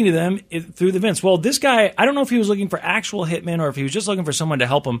talking to them through the vents. Well, this guy, I don't know if he was looking for actual hitmen or if he was just looking for someone to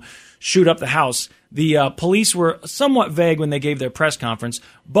help him shoot up the house. The police were somewhat vague when they gave their press conference,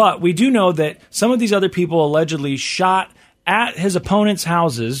 but we do know that some of these other people allegedly shot at his opponent's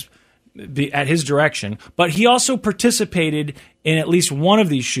houses at his direction, but he also participated in at least one of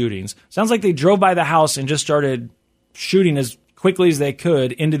these shootings. Sounds like they drove by the house and just started shooting as quickly as they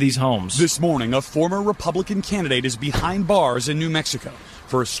could into these homes. This morning, a former Republican candidate is behind bars in New Mexico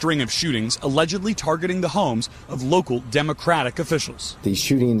for a string of shootings allegedly targeting the homes of local Democratic officials. These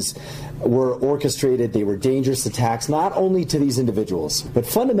shootings were orchestrated. They were dangerous attacks, not only to these individuals, but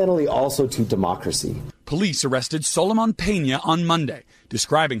fundamentally also to democracy. Police arrested Solomon Pena on Monday,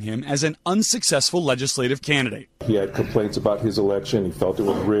 describing him as an unsuccessful legislative candidate. He had complaints about his election. He felt it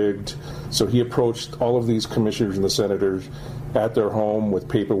was rigged. So he approached all of these commissioners and the senators at their home with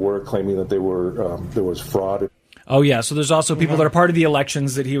paperwork claiming that there was fraud. Oh, yeah. So there's also people that are part of the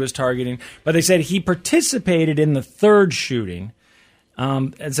elections that he was targeting. But they said he participated in the third shooting.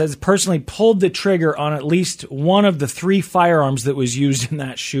 It says personally pulled the trigger on at least one of the 3 firearms that was used in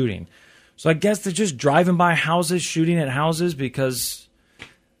that shooting. So I guess they're just driving by houses, shooting at houses because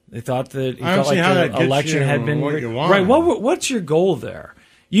they thought that he felt like the election had been rigged. Right. What's your goal there?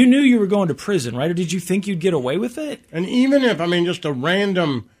 You knew you were going to prison, right? Or did you think you'd get away with it? And even if, just a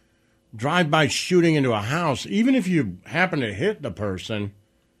random drive-by shooting into a house, even if you happen to hit the person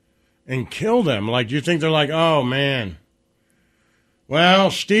and kill them, like, do you think they're like, oh, man,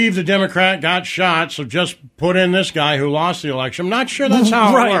 well, Steve, the Democrat, got shot, so just put in this guy who lost the election. I'm not sure that's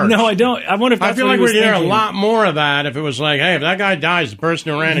how it works. No, I don't. I wonder if that's I feel like we'd hear a lot more of that if it was like, hey, if that guy dies, the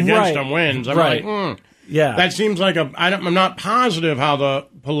person who ran against him wins. I'm like, yeah. That seems like I'm not positive how the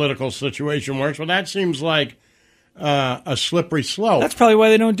political situation works, but that seems like a slippery slope. That's probably why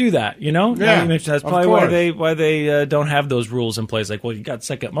they don't do that, you know? Yeah, that's probably why they don't have those rules in place. Like, well, you got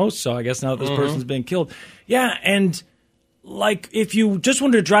second most, so I guess now that this person's being killed. Yeah, and like, if you just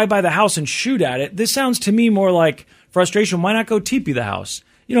wanted to drive by the house and shoot at it, this sounds to me more like frustration. Why not go teepee the house?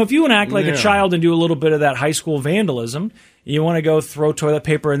 You know, if you want to act like a child and do a little bit of that high school vandalism, you want to go throw toilet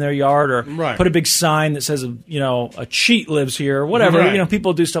paper in their yard or put a big sign that says, a cheat lives here or whatever. Right. You know,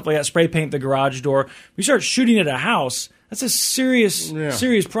 people do stuff like that, spray paint the garage door. If you start shooting at a house, that's a serious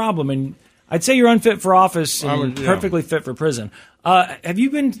problem. And I'd say you're unfit for office and perfectly fit for prison. Have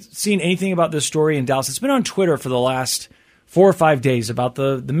you been seeing anything about this story in Dallas? It's been on Twitter for the last 4 or 5 days about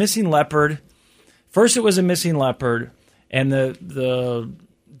the missing leopard. First, it was a missing leopard, and the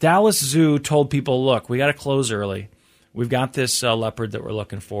Dallas Zoo told people, look, we got to close early. We've got this leopard that we're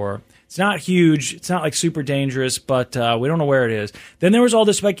looking for. It's not huge. It's not like super dangerous, but we don't know where it is. Then there was all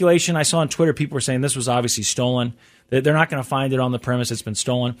this speculation. I saw on Twitter people were saying this was obviously stolen. They're not going to find it on the premise. It's been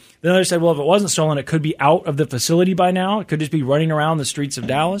stolen. Then others said, well, if it wasn't stolen, it could be out of the facility by now. It could just be running around the streets of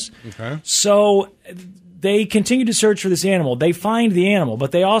Dallas. Okay. So they continued to search for this animal. They find the animal,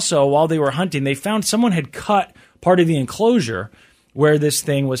 but they also, while they were hunting, they found someone had cut part of the enclosure where this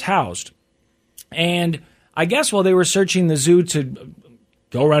thing was housed. And I guess while they were searching the zoo to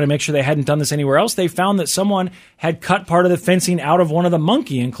go around and make sure they hadn't done this anywhere else, they found that someone had cut part of the fencing out of one of the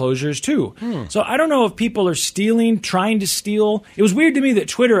monkey enclosures too. So I don't know if people are stealing, trying to steal. It was weird to me that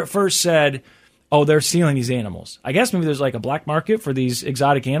Twitter at first said, oh, they're stealing these animals. I guess maybe there's like a black market for these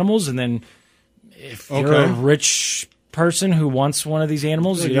exotic animals, and then if you're a rich person who wants one of these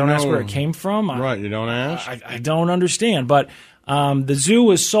animals, you don't ask where it came from. You don't ask? I don't understand. But the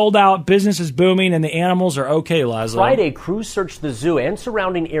zoo is sold out, business is booming, and the animals are okay, Laszlo. Friday, crews searched the zoo and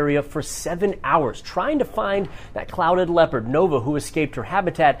surrounding area for 7 hours, trying to find that clouded leopard, Nova, who escaped her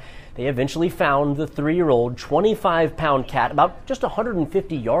habitat. They eventually found the 3-year-old, 25-pound cat about just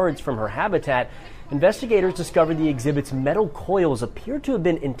 150 yards from her habitat. Investigators discovered the exhibit's metal coils appeared to have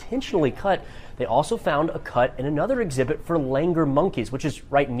been intentionally cut. They also found a cut in another exhibit for langur monkeys, which is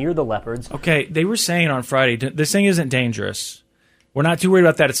right near the leopards. Okay, they were saying on Friday, this thing isn't dangerous. We're not too worried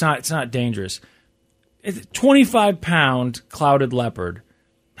about that. It's not dangerous. It's a 25-pound clouded leopard.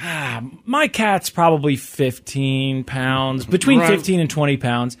 My cat's probably 15 pounds, between 15 and 20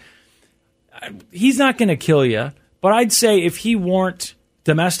 pounds. He's not going to kill you, but I'd say if he weren't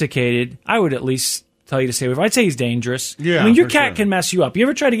domesticated, I would at least tell you to stay away from him. I'd say he's dangerous. Yeah, I mean, your cat can mess you up. You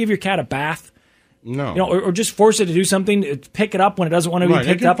ever try to give your cat a bath? No. You know, or just force it to do something, pick it up when it doesn't want to be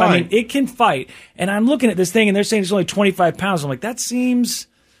picked up. Fight. I mean, it can fight. And I'm looking at this thing, and they're saying it's only 25 pounds. I'm like, that seems...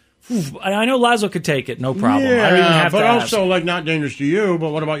 I know Lazo could take it, no problem. Yeah, I don't even have but to also ask. like not dangerous to you. But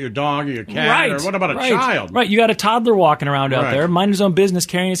what about your dog or your cat? Or what about a child? Right, you got a toddler walking around out there, minding his own business,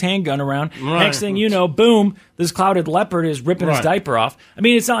 carrying his handgun around. Right. Next thing you know, boom, this clouded leopard is ripping his diaper off. I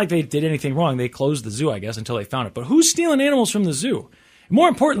mean, it's not like they did anything wrong. They closed the zoo, I guess, until they found it. But who's stealing animals from the zoo? More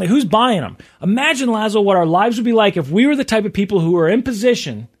importantly, who's buying them? Imagine, Lazo, what our lives would be like if we were the type of people who are in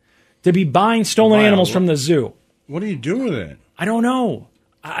position to be buying stolen animals from the zoo. What do you do with it? I don't know.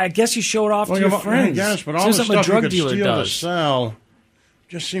 I guess you show it off to your friends. Yes, but all the stuff you could steal to sell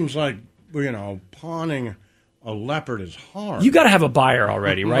just seems like, pawning a leopard is hard. You got to have a buyer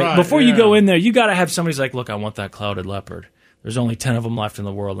already, right? Before you go in there, you got to have somebody's like, look, I want that clouded leopard. There's only 10 of them left in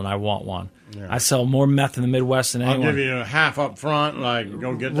the world, and I want one. Yeah. I sell more meth in the Midwest than anyone. I'll give you a half up front,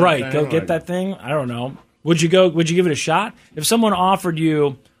 go get that thing. Right, go get that thing. I don't know. Would you give it a shot? If someone offered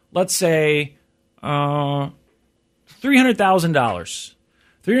you, let's say, $300,000.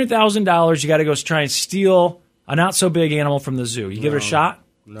 $300,000, you got to go try and steal a not-so-big animal from the zoo. You give it a shot?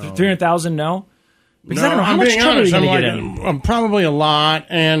 No. $300,000, no? Because I don't know how much trouble you're going to get in. I'm probably a lot,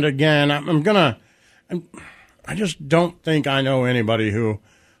 and again, I just don't think I know anybody who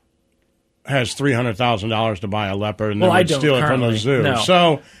has $300,000 to buy a leopard and then would steal it from the zoo. No.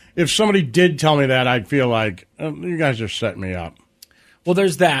 So if somebody did tell me that, I'd feel like, you guys are setting me up. Well,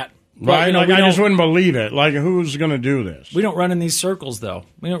 there's that. Right? I just wouldn't believe it. Like, who's going to do this? We don't run in these circles, though.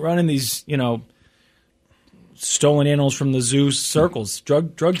 We don't run in these, stolen animals from the zoo circles.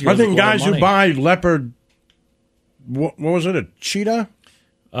 Drug dealers. I think guys who buy leopard, what was it, a cheetah?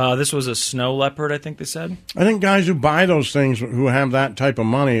 This was a snow leopard, I think they said. I think guys who buy those things who have that type of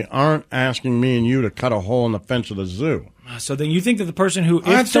money aren't asking me and you to cut a hole in the fence of the zoo. So then you think that the person who,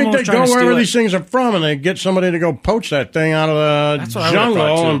 I think they go wherever these things are from and they get somebody to go poach that thing out of the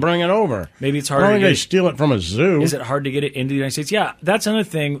jungle and bring it over. Maybe it's hard to get they steal it from a zoo. Is it hard to get it into the United States? Yeah, that's another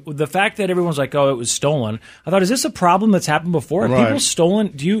thing. The fact that everyone's like, oh, it was stolen. I thought, is this a problem that's happened before? Have people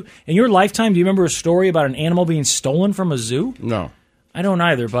stolen? In your lifetime, do you remember a story about an animal being stolen from a zoo? No. I don't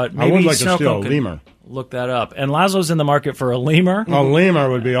either, but maybe I would like to steal a lemur. Look that up. And Lazo's in the market for a lemur. A lemur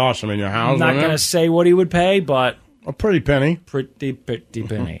would be awesome in your house. I'm not going to say what he would pay, but... A pretty penny. Pretty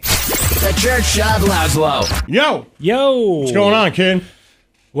penny. The Church of Laszlo. Yo! What's going on, kid?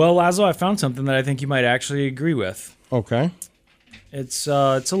 Well, Laszlo, I found something that I think you might actually agree with. Okay. It's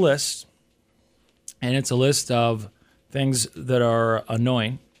a list. And it's a list of things that are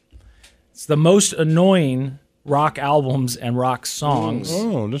annoying. It's the most annoying rock albums and rock songs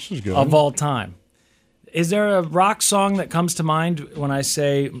this is good. of all time. Is there a rock song that comes to mind when I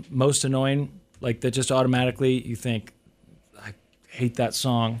say most annoying? Like that just automatically you think, I hate that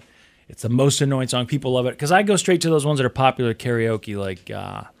song. It's the most annoying song. People love it. Because I go straight to those ones that are popular karaoke, like,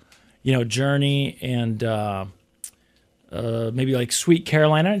 Journey and maybe like Sweet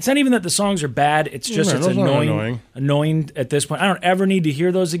Caroline. It's not even that the songs are bad. It's just it's annoying at this point. I don't ever need to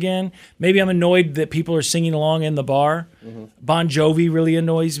hear those again. Maybe I'm annoyed that people are singing along in the bar. Mm-hmm. Bon Jovi really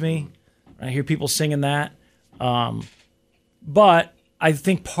annoys me. I hear people singing that. But I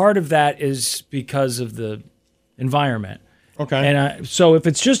think part of that is because of the environment. Okay. And so if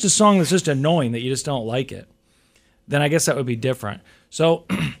it's just a song that's just annoying that you just don't like it, then I guess that would be different. So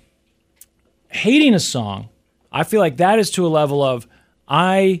hating a song, I feel like that is to a level of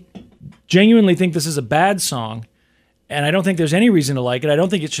I genuinely think this is a bad song, and I don't think there's any reason to like it. I don't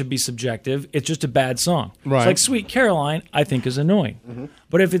think it should be subjective. It's just a bad song. Right. It's like Sweet Caroline, I think is annoying. Mm-hmm.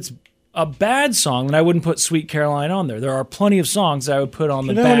 But if it's a bad song, then I wouldn't put Sweet Caroline on there. There are plenty of songs that I would put on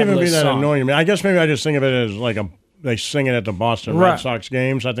the bad list. That wouldn't even be that annoying to me. I guess maybe I just think of it as like they sing it at the Boston Red Sox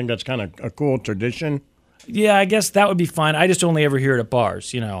games. I think that's kind of a cool tradition. Yeah, I guess that would be fine. I just only ever hear it at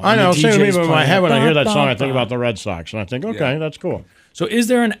bars, I know, same to me, but in my head when I hear that song, I think about the Red Sox, and I think, okay, that's cool. So is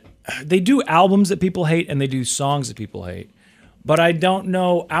there they do albums that people hate, and they do songs that people hate. But I don't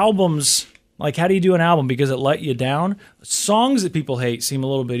know albums... Like, how do you do an album? Because it let you down? Songs that people hate seem a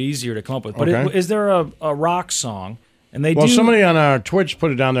little bit easier to come up with. But is there a rock song? And somebody on our Twitch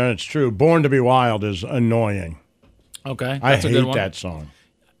put it down there, and it's true. Born to be Wild is annoying. Okay. I hate that song.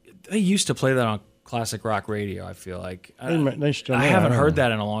 They used to play that on classic rock radio, I feel like. They still I haven't heard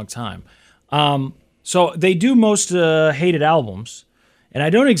that in a long time. So they do most hated albums. And I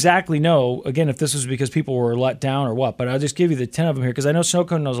don't exactly know, again, if this was because people were let down or what, but I'll just give you the 10 of them here because I know Snow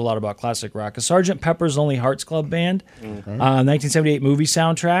Cone knows a lot about classic rock. A Sgt. Pepper's Lonely Hearts Club Band, 1978 movie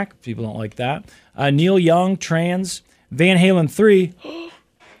soundtrack. People don't like that. Neil Young, Trans, Van Halen 3.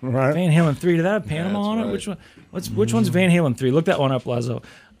 Right. Van Halen 3. Did that have Panama on it? right. Which one? Which one's Van Halen 3? Look that one up, Lazo.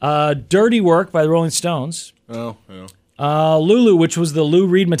 Dirty Work by the Rolling Stones. Oh, yeah. Lulu, which was the Lou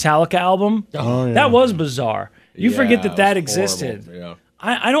Reed Metallica album. Oh, yeah. That was bizarre. You forget Yeah, that it was existed. horrible. Yeah.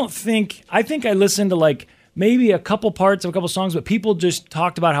 I think I listened to like maybe a couple parts of a couple songs, but people just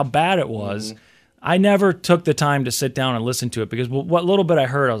talked about how bad it was. I never took the time to sit down and listen to it because what little bit I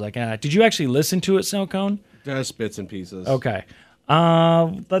heard, I was like, did you actually listen to it, Snow Cone? Just bits and pieces. Okay.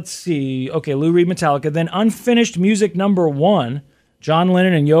 Let's see. Okay, Lou Reed Metallica. Then Unfinished Music #1, John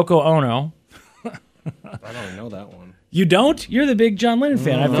Lennon and Yoko Ono. I don't know that one. You don't? You're the big John Lennon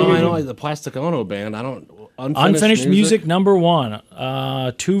fan. I know like the Plastic Ono Band. I don't. Unfinished music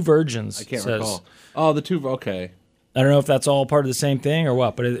 #1. Two Virgins. I can't says. recall. Oh, the two. Okay. I don't know if that's all part of the same thing or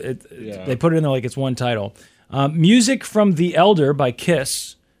what, but they put it in there like it's one title. Music from The Elder by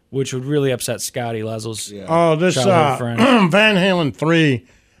Kiss, which would really upset Scotty Lazo's this childhood friend. Van Halen 3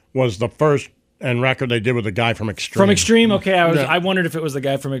 was the first record they did with the guy from Extreme. From Extreme? Okay, I wondered if it was the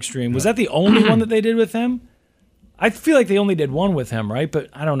guy from Extreme. Was that the only one that they did with him? I feel like they only did one with him, right? But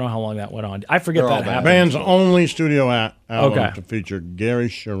I don't know how long that went on. I forget that happened. Band's only studio album Okay. to feature Gary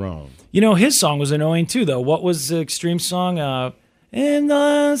Sharon. You know, his song was annoying too, though. What was the Extreme song? In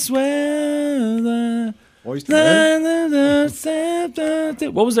the weather. Boyz II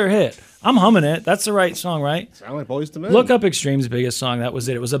What was their hit? I'm humming it. That's the right song, right? Sound like Boyz II Men. Look up Extreme's biggest song. That was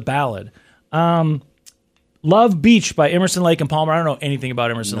it. It was a ballad. Love Beach by Emerson, Lake and Palmer. I don't know anything about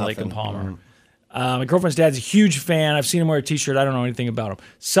Emerson, Lake and Palmer. My girlfriend's dad's a huge fan. I've seen him wear a T-shirt. I don't know anything about him.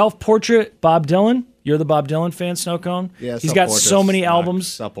 Self-Portrait, Bob Dylan. You're the Bob Dylan fan, Snow Cone? Yeah, he's got so many albums.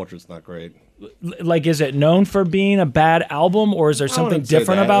 Self-Portrait's not great. Like, is it known for being a bad album, or is there something wouldn't say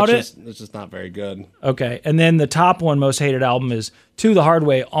different that. about It's it? just- It's just not very good. Okay, and then the top one, most hated album, is To the Hard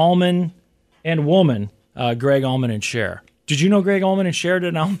Way, Allman and Woman, Greg Allman and Cher. Did you know Greg Allman and Cher did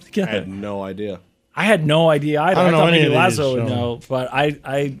an album together? I had no idea. I had no idea either. I don't know thought any maybe of these, Lazo would so- know, but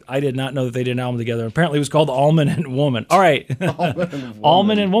I did not know that they did an album together. Apparently, it was called Allman and Woman. All right,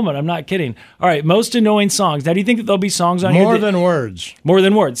 Allman and Woman. I'm not kidding. All right, most annoying songs. Now, do you think that there'll be songs on here? More than words. More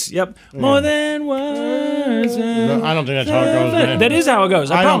than words. Yep. More than words. No, I don't think that's how it goes, man. That is how it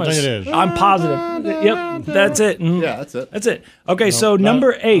goes. I don't promise. think it is. I'm positive. Yep, that's it. Yeah, that's it. That's it. Okay, so that-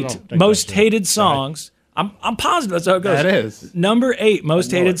 number I 8, don't think most that's it. hated songs. I'm positive that's how it goes. That is. Number 8,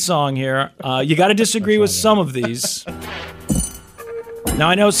 most hated song here. You got to disagree with some of these. Now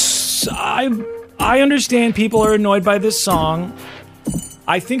I know I understand people are annoyed by this song.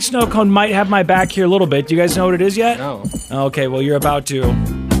 I think Snow Cone might have my back here a little bit. Do you guys know what it is yet? No. Okay, well you're about to.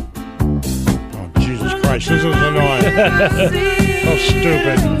 Oh, Jesus Christ, this is annoying. So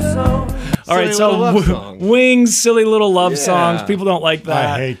stupid. All right, Silly so Little Love Song. Wings, silly little love Yeah. songs. People don't like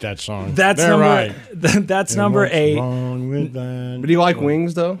that. I hate that song. That's They're number. right. That's number What's 8. wrong with that? But do you like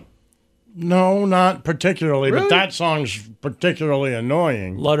Wings though? No, not particularly, Really? but that song's particularly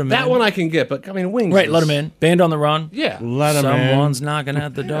annoying. Let 'em That in. one I can get, but I mean Wings. Right, is- let 'em in. Band on the Run. Yeah. Let 'em in. Someone's knocking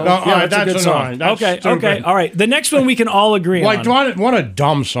at the door. No, all right, that's a good that's song. annoying. That's okay, stupid. okay, all right. The next one we can all agree Like, on. what a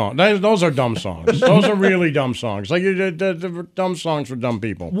dumb song. Those are dumb songs. Those are really dumb songs. Like, they're dumb songs for dumb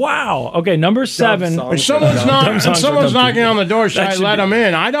people. Wow. Okay, number 7. songs. If someone's, Dumb if songs for someone's dumb knocking people. on the door, That say, should let be- them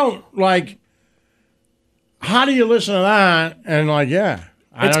in. I don't, like, how do you listen to that and, like, yeah.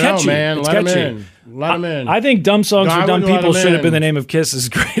 I It's don't catchy. know, man. It's Let them catchy. in. Let them in. I think dumb songs No, for I dumb wouldn't let people them should have been in. the name of Kiss's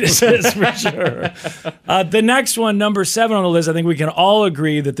greatest hits for sure. The next one, number 7 on the list, I think we can all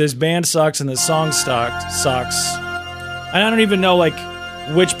agree that this band sucks and this song sucks. And I don't even know like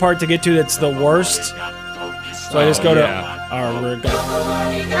which part to get to that's the worst. So I just go to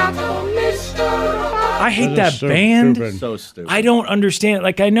I hate that so band. stupid. So stupid. I don't understand it.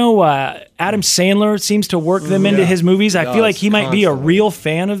 Like, I know Adam Sandler seems to work them into his movies. I feel like he might be a constantly. real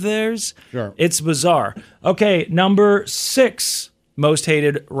fan of theirs. Sure. It's bizarre. Okay, number 6 most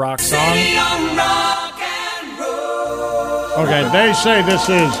hated rock song. Okay, they say this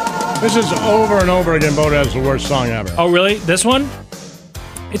is over and over again voted as the worst song ever. Oh, really? This one?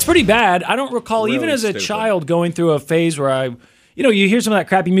 It's pretty bad. I don't recall, even Really as a stupid. child, going through a phase where you hear some of that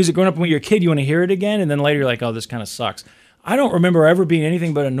crappy music growing up, and when you're a kid, you want to hear it again, and then later you're like, oh, this kind of sucks. I don't remember ever being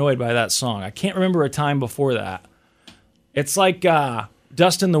anything but annoyed by that song. I can't remember a time before that. It's like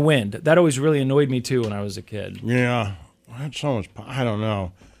Dust in the Wind. That always really annoyed me, too, when I was a kid. Yeah, that song was, I don't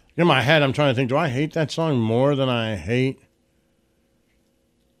know. In my head, I'm trying to think, do I hate that song more than I hate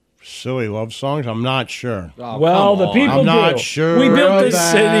Silly love songs? I'm not sure. Oh, well, the people I'm not do. sure. We built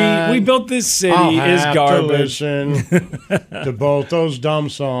this city. We built this city. Is garbage. To listen to both those dumb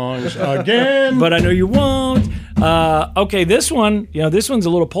songs again. But I know you won't. Okay, this one. This one's a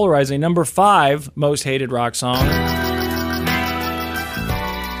little polarizing. Number 5 most hated rock song.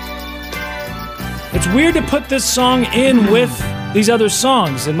 It's weird to put this song in with these other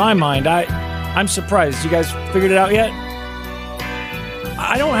songs. In my mind, I'm surprised. You guys figured it out yet?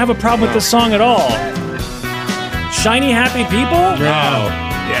 I don't have a problem with this song at all. Shiny Happy People? No.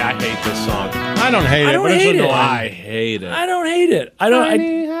 Yeah, I hate this song. I don't hate it, but it's annoying. I hate it. I don't hate it.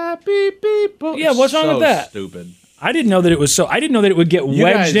 Shiny Happy People. Yeah, what's wrong with that? Stupid. I didn't know that it was so. I didn't know that it would get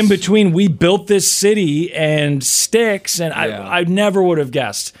wedged in between "We Built This City" and "Sticks," and I never would have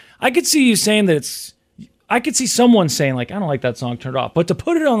guessed. I could see you saying that it's. I could see someone saying like, "I don't like that song, turn it off." But to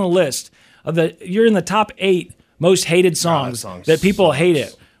put it on the list of you're in the top 8 most hated songs that people hate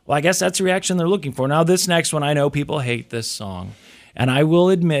it. Well, I guess that's the reaction they're looking for. Now, this next one, I know people hate this song, and I will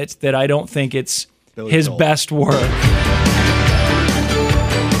admit that I don't think it's his best work.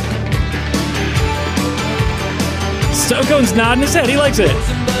 Stokone's nodding his head. He likes it.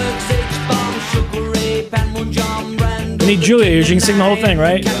 I need Julia here. She can sing the whole thing,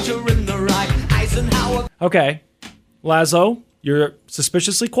 right? Okay. Laszlo, you're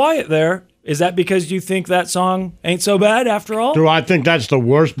suspiciously quiet there. Is that because you think that song ain't so bad after all? Do I think that's the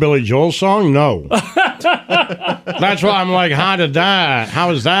worst Billy Joel song? No. That's why I'm like, how did that? How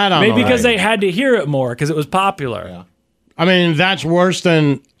is that on Maybe because they had to hear it more because it was popular. Yeah. I mean, that's worse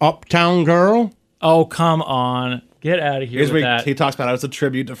than Uptown Girl? Oh, come on. Get out of here with that. He talks about how it's a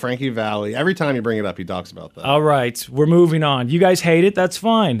tribute to Frankie Valli. Every time you bring it up, he talks about that. All right, we're moving on. You guys hate it? That's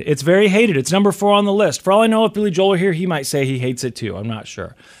fine. It's very hated. It's number 4 on the list. For all I know, if Billy Joel were here, he might say he hates it too. I'm not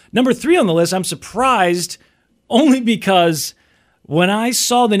sure. Number 3 on the list, I'm surprised only because when I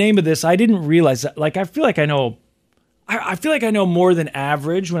saw the name of this, I didn't realize that. Like, I feel like I know more than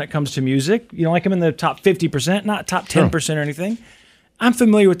average when it comes to music. Like I'm in the top 50%, not top 10% or anything. I'm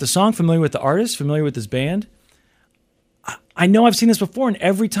familiar with the song, familiar with the artist, familiar with this band. I know I've seen this before, and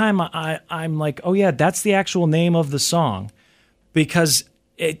every time I'm like, oh yeah, that's the actual name of the song, because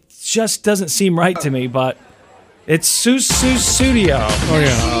it just doesn't seem right to me, but it's Sussudio. Oh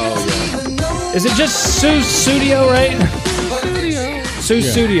yeah. Is it just Sussudio, right?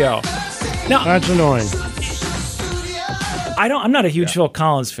 Sussudio. Now, that's annoying. I'm not a huge Phil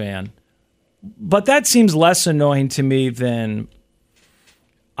Collins fan, but that seems less annoying to me than...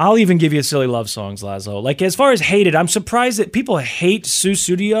 I'll even give you silly love songs, Laszlo. Like, as far as hated, I'm surprised that people hate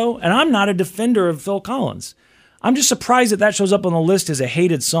Sussudio, and I'm not a defender of Phil Collins. I'm just surprised that shows up on the list as a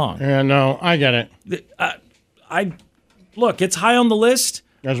hated song. Yeah, no, I get it. Look, it's high on the list.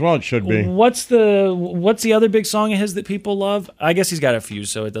 As well it should be. What's the other big song of his that people love? I guess he's got a few,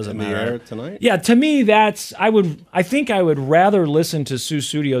 so it doesn't matter. In the Air Tonight? Yeah, to me, I think I would rather listen to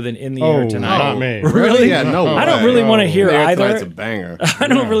Sussudio than In the Air Tonight. Not me. Really? Yeah, no I don't really want to hear either. Tonight's a banger. I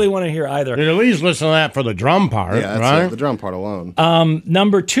don't really want to hear either. You'd at least listen to that for the drum part, yeah, that's right? The drum part alone.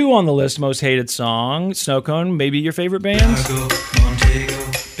 Number 2 on the list, most hated song, Snow Cone, maybe your favorite bands?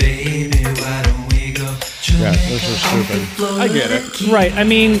 Yeah, this is stupid. I get it. Right, I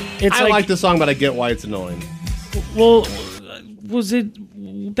mean, I like the song, but I get why it's annoying. Well, was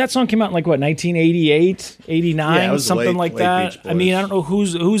it... That song came out in 1988, 89, yeah, it was something like that. I mean, I don't know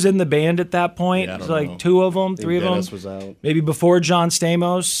who's in the band at that point. Yeah, I don't know. 2 of them, 3 of them. Dennis was out. Maybe before John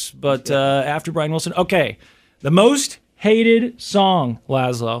Stamos, but after Brian Wilson. Okay, the most hated song,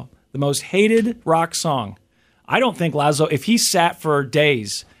 Laszlo. The most hated rock song. I don't think Laszlo, if he sat for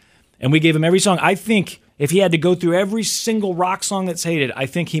days and we gave him every song, I think if he had to go through every single rock song that's hated, I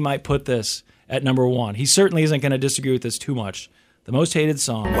think he might put this at number 1. He certainly isn't going to disagree with this too much. The most hated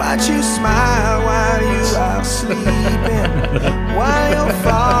song. Watch you smile while you are sleeping, while you're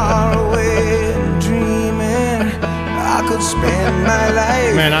far away and dreaming. I could spend my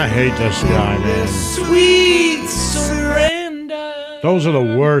life. Man, I hate this guy, man. Sweet surrender. Those are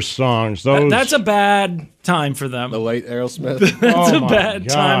the worst songs. That's a bad time for them. The late Aerosmith. That's a bad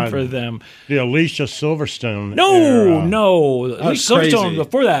time for them. The Alicia Silverstone. No. That's Silverstone crazy.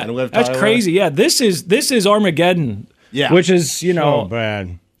 Before that. That's Tyler. Crazy. Yeah, this is Armageddon. Yeah. Which is, so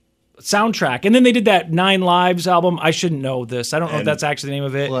bad. Soundtrack. And then they did that 9 Lives album. I shouldn't know this. I don't know if that's actually the name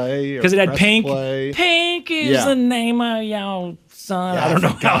of it. Because it had Pink. Pink is the name of your son. Yeah, I don't know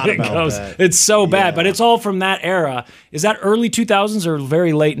how it goes. It's so bad, but it's all from that era. Is that early 2000s or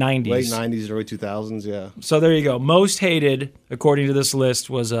very late 90s? Late 90s, early 2000s, yeah. So there you go. Most hated, according to this list,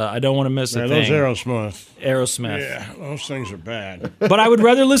 was I Don't Want to Miss a Thing. Those Aerosmith. Aerosmith. Yeah, those things are bad. But I would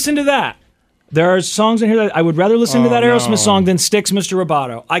rather listen to that There are songs in here that I would rather listen to that Aerosmith song than Styx, Mr.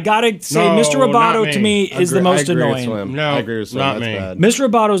 Roboto. I gotta say, Mr. Roboto to me is the most annoying. No, I agree with Swim. not That's me. bad. Mr.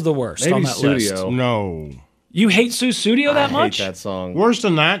 Robato's the worst Maybe on that Studio. list. No. You hate Studio that much? I hate that song. Worse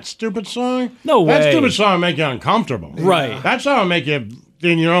than that stupid song? No way. That stupid song will make you uncomfortable. Right. That song will make you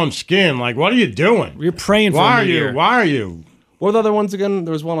in your own skin. Like, what are you doing? You're praying for Why a new year. Why are you? What are the other ones again?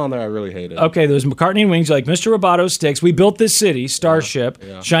 There was one on there I really hated. Okay, there was McCartney and Wings. You're like, Mr. Roboto, Styx. We built this city, Starship.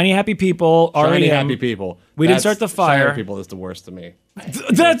 Yeah. Shiny Happy People, Shiny R.E.M. Happy People. We didn't start the Shiny fire. Happy People is the worst to me.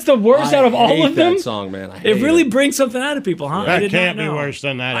 That's the worst out of all of them? that song, man. It really brings something out of people, huh? I That did can't not be know. worse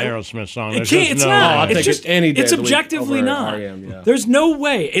than that Aerosmith song. It There's can't. just It's no not. way. I'll It's take just. it any day It's of the week objectively over not. R.E.M., yeah. There's no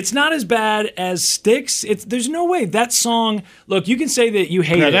way. It's not as bad as Styx. There's no way that song. Look, you can say that you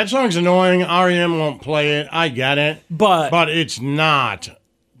hate Yeah, it. that song's annoying. R.E.M. won't play it. I get it. But it's not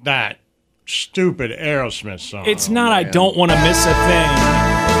that stupid Aerosmith song. It's not. I don't want to miss a thing.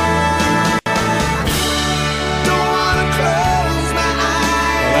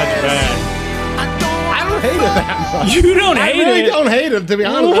 That's bad. I don't hate it that much. You don't hate it. I really don't hate it, to be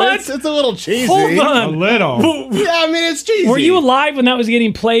honest. What? It's a little cheesy. Hold on. A little. Yeah, I mean, it's cheesy. Were you alive when that was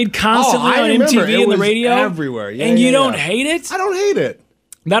getting played constantly I on remember. MTV It and the was radio? everywhere. Yeah, and you yeah, don't yeah. hate it? I don't hate it.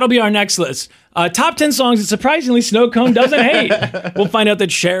 That'll be our next list. Top 10 songs that surprisingly Snow Cone doesn't hate. We'll find out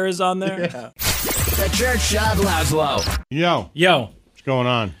that Cher is on there. Yeah. The Church of Laszlo. Yo. What's going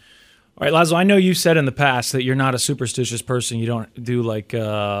on? All right, Laszlo, I know you said in the past that you're not a superstitious person. You don't do like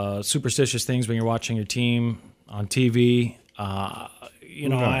superstitious things when you're watching your team on TV. I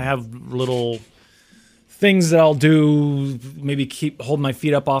have little things that I'll do, maybe hold my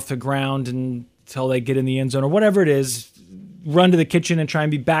feet up off the ground until they get in the end zone or whatever it is. Run to the kitchen and try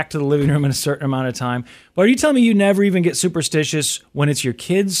and be back to the living room in a certain amount of time. But are you telling me you never even get superstitious when it's your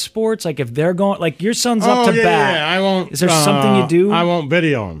kids' sports? Like if they're going, like your son's up to bat. Yeah, I won't. Is there something you do? I won't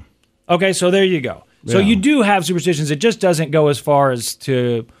video him. Okay, so there you go. So Yeah. you do have superstitions. It just doesn't go as far as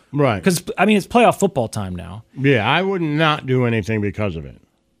to Right. because I mean it's playoff football time now. Yeah, I would not do anything because of it.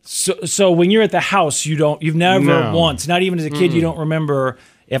 So when you're at the house, you've never No. once, not even as a kid, you don't remember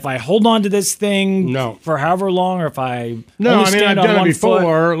if I hold on to this thing for however long, or if I No, only I mean stand I've on done it one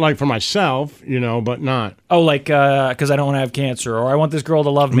before, foot. like for myself, but not Oh, like because I don't want to have cancer, or I want this girl to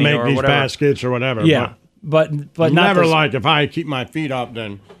love me, make or these whatever. baskets or whatever. Yeah, but not never this. like if I keep my feet up,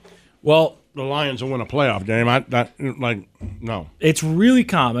 then the Lions will win a playoff game. No. It's really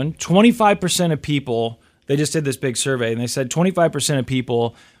common. 25% of people, they just did this big survey, and they said 25% of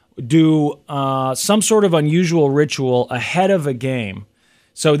people do some sort of unusual ritual ahead of a game.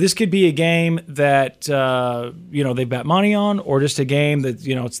 So this could be a game that they bet money on, or just a game that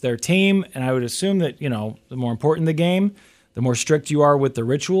it's their team. And I would assume that the more important the game, the more strict you are with the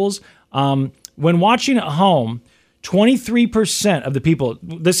rituals. When watching at home, 23% of the people.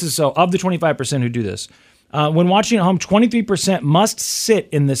 This is of the 25% who do this. When watching at home, 23% must sit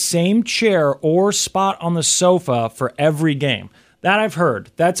in the same chair or spot on the sofa for every game. That I've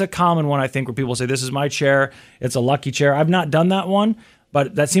heard. That's a common one, I think, where people say, this is my chair. It's a lucky chair. I've not done that one,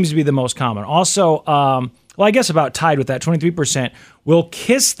 but that seems to be the most common. Also, I guess about tied with that, 23% will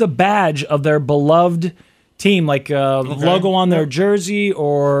kiss the badge of their beloved team, like logo on their jersey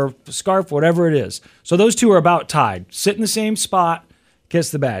or scarf, whatever it is. So those two are about tied. Sit in the same spot,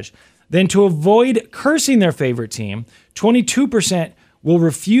 kiss the badge. Then to avoid cursing their favorite team, 22% will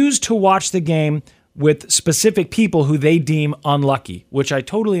refuse to watch the game with specific people who they deem unlucky, which I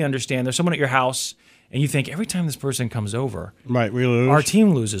totally understand. There's someone at your house, and you think every time this person comes over, right, we lose. Our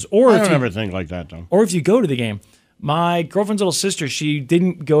team loses. Or I if don't you ever think like that, though. Or if you go to the game. My girlfriend's little sister, she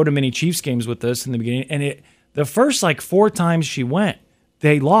didn't go to many Chiefs games with us in the beginning, and the first 4 times she went,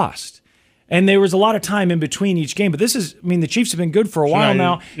 they lost. And there was a lot of time in between each game. But the Chiefs have been good for a while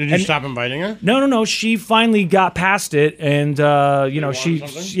now. Did you stop inviting her? No. She finally got past it, and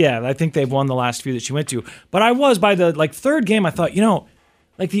I think they've won the last few that she went to. But I was by the third game. I thought,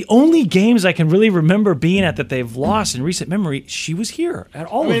 the only games I can really remember being at that they've lost in recent memory, she was here at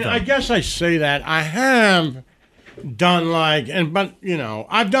all of them. I guess I say that I have done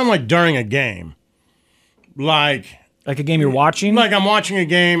I've done during a game, like a game you're watching? Like I'm watching a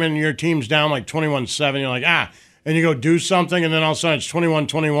game and your team's down 21-7. You're like, and you go do something, and then all of a sudden it's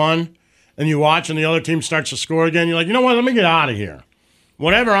 21-21, and you watch and the other team starts to score again. You're like, you know what? Let me get out of here.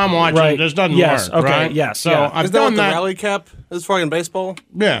 Whatever I'm watching, this doesn't work. Okay. Right? Yes. So yeah. I've Is that done what the rally cap is for in baseball?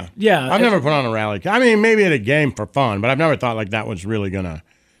 Yeah. Yeah. I've never put on a rally cap. I mean, maybe at a game for fun, but I've never thought that was really going to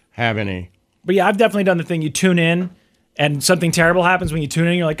have any. But yeah, I've definitely done the thing. You tune in, and something terrible happens when you tune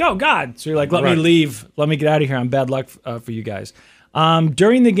in. You're like, oh, God. So you're like, let me leave. Let me get out of here. I'm bad luck for you guys.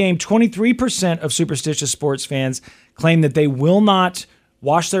 During the game, 23% of superstitious sports fans claim that they will not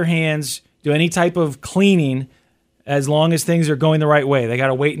wash their hands, do any type of cleaning as long as things are going the right way. They got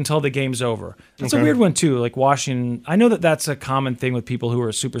to wait until the game's over. That's a weird one, too, like washing. I know that that's a common thing with people who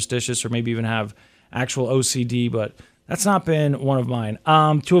are superstitious or maybe even have actual OCD, but that's not been one of mine.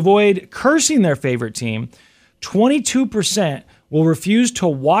 To avoid cursing their favorite team, 22% will refuse to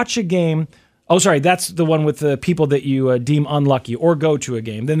watch a game. Oh, sorry, that's the one with the people that you deem unlucky or go to a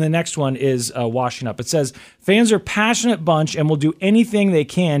game. Then the next one is washing up. It says, fans are a passionate bunch and will do anything they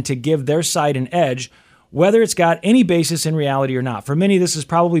can to give their side an edge, whether it's got any basis in reality or not. For many, this is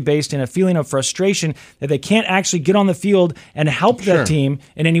probably based in a feeling of frustration that they can't actually get on the field and help their team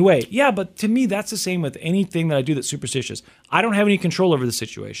in any way. Yeah, but to me, that's the same with anything that I do that's superstitious. I don't have any control over the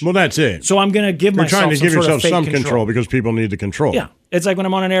situation. Well, that's it. So I'm going to give myself You're trying to give yourself some control. control because people need the control. Yeah, it's like when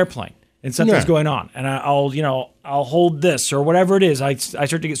I'm on an airplane and something's going on, and I'll hold this or whatever it is. I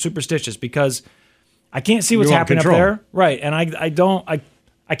start to get superstitious because I can't see what's happening up there, right? And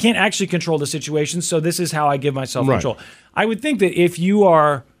I can't actually control the situation, so this is how I give myself control. I would think that if you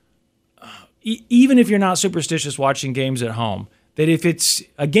are, even if you're not superstitious watching games at home, that if it's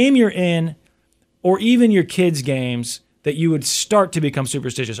a game you're in, or even your kids' games, that you would start to become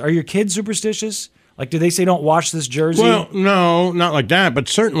superstitious. Are your kids superstitious? Like, do they say don't wash this jersey? Well, no, not like that, but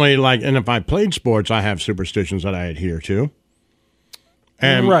certainly, and if I played sports, I have superstitions that I adhere to.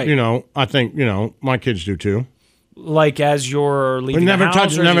 And, I think, my kids do too. Like as you're leaving never the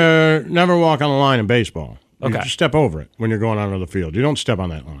house? Never walk on the line in baseball. Okay. You just step over it when you're going onto the field. You don't step on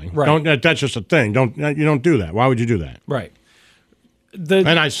that line. Right. That's just a thing. You don't do that. Why would you do that? Right.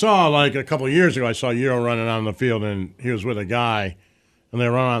 And I saw, a couple of years ago, I saw Euro running on the field, and he was with a guy, and they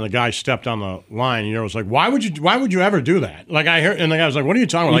were running on. The guy stepped on the line, and Euro was like, "Why would you ever do that?" Like I heard, and the guy was like, "What are you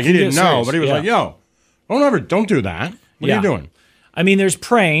talking about?" Like he didn't know, but he was like, "Yo, don't do that. What are you doing?" I mean, there's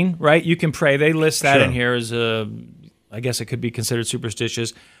praying, right? You can pray. They list that in here as I guess it could be considered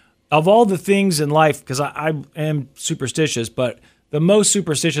superstitious. Of all the things in life, because I am superstitious, but the most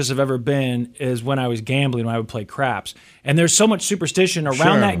superstitious I've ever been is when I was gambling, when I would play craps. And there's so much superstition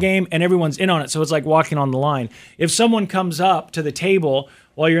around that game, and everyone's in on it, so it's like walking on the line. If someone comes up to the table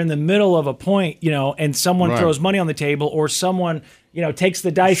while you're in the middle of a point, and someone throws money on the table, or someone takes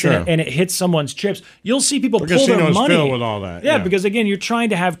the dice and it hits someone's chips, you'll see people pull their money. Filled with all that. Yeah, because again, you're trying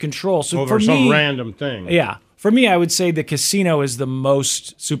to have control. So over for some me, random thing. Yeah. For me, I would say the casino is the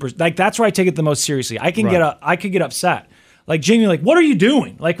most that's where I take it the most seriously. I could get upset. Like Jamie, what are you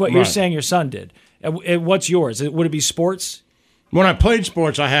doing? Like what you're saying your son did. What's yours? Would it be sports? When I played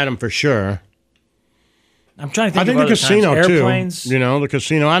sports, I had them for sure. I'm trying to think. I think the casino Airplanes. too. The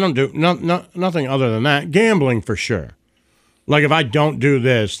casino. I don't do nothing other than that. Gambling for sure. Like if I don't do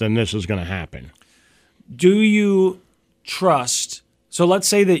this, then this is going to happen. Do you trust? So let's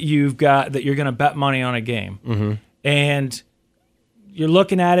say that you're going to bet money on a game, and you're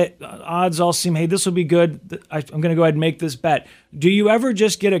looking at it. Odds all seem, hey, this will be good. I'm going to go ahead and make this bet. Do you ever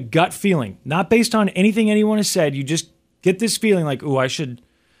just get a gut feeling, not based on anything anyone has said? You just get this feeling like, ooh, I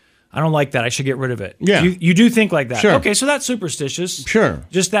don't like that. I should get rid of it. Yeah, you do think like that. Sure. Okay, so that's superstitious. Sure,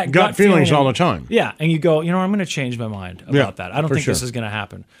 just that gut feelings all the time. Yeah, and you go, I'm going to change my mind about that. I don't think this is going to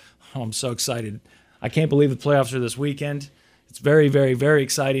happen. Oh, I'm so excited. I can't believe the playoffs are this weekend. It's very, very, very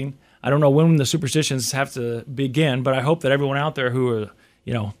exciting. I don't know when the superstitions have to begin, but I hope that everyone out there who are,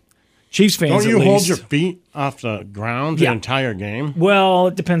 Chiefs fans, don't you hold your feet off the ground the entire game? Well,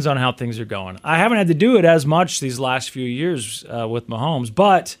 it depends on how things are going. I haven't had to do it as much these last few years with Mahomes,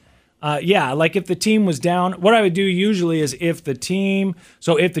 but like if the team was down, what I would do usually is if the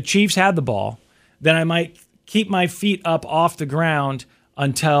Chiefs had the ball, then I might keep my feet up off the ground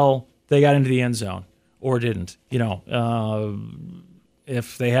until they got into the end zone. Or didn't,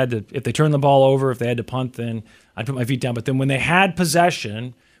 if they turned the ball over, if they had to punt, then I'd put my feet down. But then when they had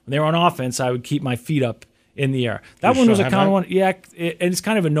possession, when they were on offense, I would keep my feet up in the air. That one was a common one. Yeah, and it's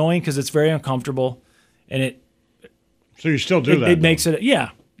kind of annoying because it's very uncomfortable, and So you still do that? It makes it.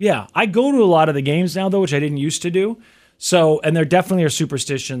 Yeah. I go to a lot of the games now, though, which I didn't used to do. So, and there definitely are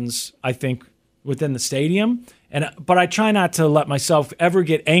superstitions, I think, within the stadium. But I try not to let myself ever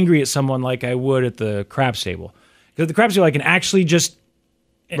get angry at someone like I would at the craps table. Because at the craps table, I can actually just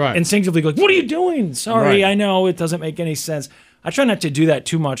instinctively go, what are you doing? Sorry, I know it doesn't make any sense. I try not to do that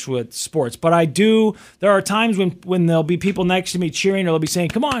too much with sports. But I do. There are times when there'll be people next to me cheering, or they'll be saying,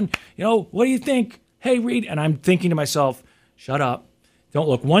 come on, what do you think? Hey, Reed. And I'm thinking to myself, shut up. Don't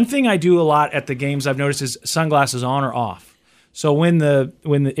look. One thing I do a lot at the games I've noticed is sunglasses on or off. So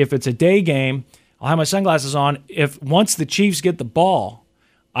if it's a day game, I'll have my sunglasses on. Once the Chiefs get the ball,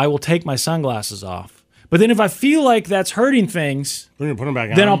 I will take my sunglasses off. But then if I feel like that's hurting things, then you put them back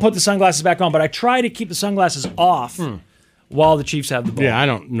on. Then I'll put the sunglasses back on. But I try to keep the sunglasses off while the Chiefs have the ball.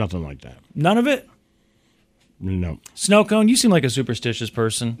 Yeah, nothing like that. None of it? No. Snow Cone, you seem like a superstitious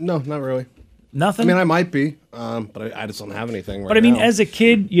person. No, not really. Nothing? I mean, I might be, but I just don't have anything right now. But I mean, as a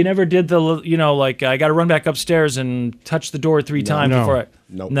kid, you never did the, like, I got to run back upstairs and touch the door 3 times before I...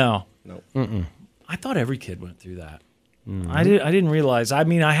 Nope. No. Mm-mm. I thought every kid went through that. Mm-hmm. I didn't realize. I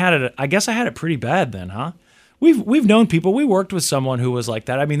mean, I guess I had it pretty bad then, huh? We've known people. We worked with someone who was like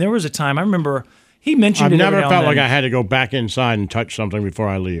that. I mean, there was a time, I remember... He mentioned I've it never every now felt and like then. I had to go back inside and touch something before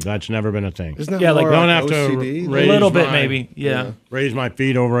I leave. That's never been a thing. Isn't that Yeah, like more don't have to OCD? raise a little bit, my- maybe. Yeah. Raise my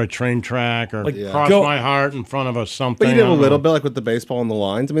feet over a train track or Like, cross go- my heart in front of a something. But you did I a don't little know. bit, like with the baseball and the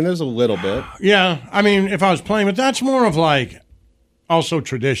lines. I mean, there's a little bit. Yeah, I mean, if I was playing, but that's more of like also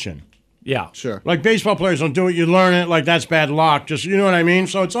tradition. Yeah. Sure. Like baseball players don't do it. You learn it. Like that's bad luck. Just you know what I mean.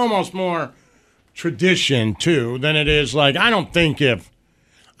 So it's almost more tradition too than it is like I wouldn't think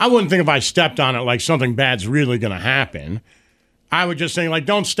if I stepped on it like something bad's really going to happen. I would just think like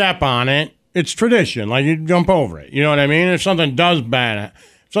don't step on it. It's tradition. Like you jump over it. You know what I mean? If something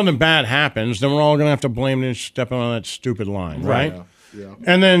bad happens, then we're all going to have to blame this stepping on that stupid line, right? Yeah.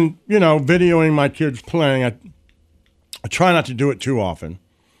 And then videoing my kids playing. I try not to do it too often.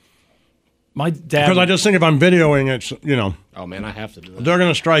 My dad... Because I just think if I'm videoing it, Oh, man, I have to do that. they're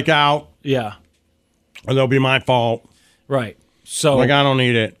going to strike out, Yeah. or they'll be my fault. Right. So... Like, I don't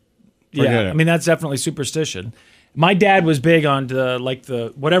need it. Forget it. I mean, that's definitely superstition. My dad was big on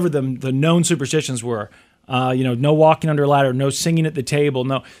whatever the known superstitions were. No walking under a ladder, no singing at the table,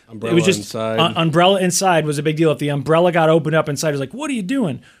 no. Umbrella it was just inside. Umbrella inside was a big deal. If the umbrella got opened up inside, it was like, what are you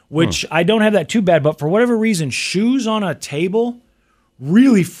doing? Which I don't have that too bad, but for whatever reason, shoes on a table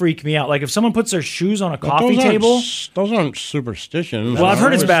really freak me out. Like if someone puts their shoes on a coffee table. Those aren't superstitions. Well, I've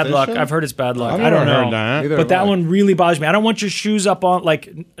heard it's bad luck. Superstition? I've heard it's bad luck. I've I don't never know. heard that. But that one really bothers me. I don't want your shoes up on,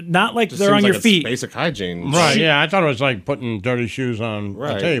 not like Just they're seems on like your it's feet. Basic hygiene. Right, yeah. I thought it was like putting dirty shoes on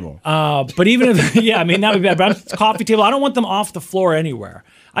a table. But even if, that would be bad. But coffee table, I don't want them off the floor anywhere.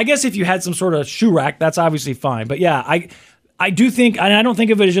 I guess if you had some sort of shoe rack, that's obviously fine. But yeah, I do think, and I don't think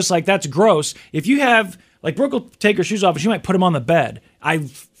of it as just like, that's gross. If you have, like Brooke will take her shoes off and she might put them on the bed. I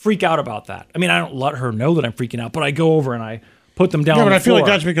freak out about that. I mean, I don't let her know that I'm freaking out, but I go over and I put them down on the floor. Yeah, but I feel like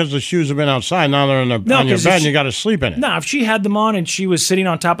that's because the shoes have been outside. Now they're on your bed and you got to sleep in it. No, if she had them on and she was sitting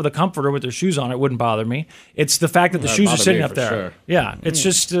on top of the comforter with her shoes on, it wouldn't bother me. It's the fact that the shoes are sitting up there. Sure. Yeah, it's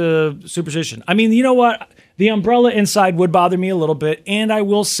just superstition. I mean, you know what? The umbrella inside would bother me a little bit, and I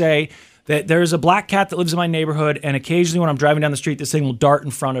will say that there's a black cat that lives in my neighborhood, and occasionally when I'm driving down the street, this thing will dart in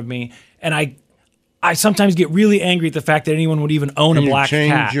front of me, and I sometimes get really angry at the fact that anyone would even own a black cat. Can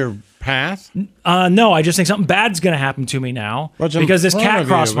you change your path? No, I just think something bad's going to happen to me now because this cat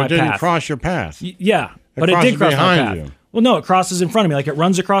crossed my path. It didn't cross your path. Yeah, but it did cross my path. You. Well, no, it crosses in front of me, like it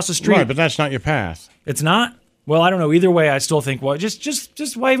runs across the street. Right, but that's not your path. It's not? Well, I don't know. Either way, I still think, well,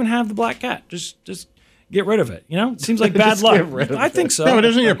 just why even have the black cat? Just get rid of it. It seems like bad luck. I think so. No, but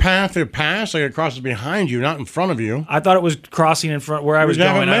isn't your path your path? Like it crosses behind you, not in front of you. I thought it was crossing in front where I was going.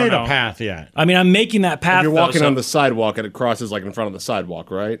 You haven't I don't made know. a path yet. I mean, I'm making that path. If you're walking on the sidewalk and it crosses like in front of the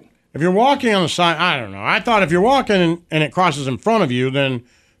sidewalk, right? If you're walking on the side, I don't know. I thought if you're walking and it crosses in front of you, then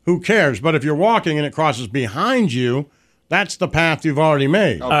who cares? But if you're walking and it crosses behind you, that's the path you've already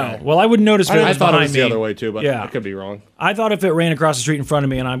made. Okay. Oh, well, I wouldn't notice if it was thought it behind was the other way too, but I could be wrong. I thought if it ran across the street in front of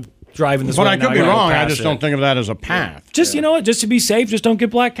me and I'm driving this way, but I could be wrong. I just it. don't think of that as a path. Just, you know what? Just to be safe, just don't get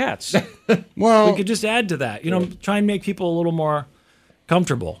black cats. Well, we could just add to that. Try and make people a little more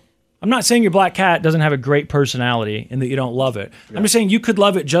comfortable. I'm not saying your black cat doesn't have a great personality and that you don't love it. Yeah. I'm just saying you could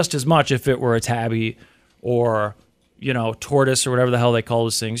love it just as much if it were a tabby or, tortoise or whatever the hell they call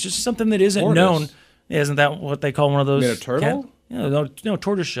those things. Just something that isn't known. Isn't that what they call one of those? You mean a turtle? No,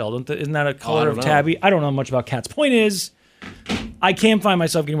 tortoise shell. Isn't that a color of tabby? I don't know much about cats. Point is, I can find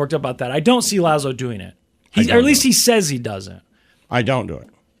myself getting worked up about that. I don't see Lazo doing it. Or at least he says he doesn't. I don't do it.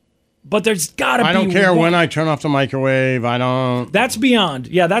 But there's got to be. I don't care when I turn off the microwave. I don't. That's beyond.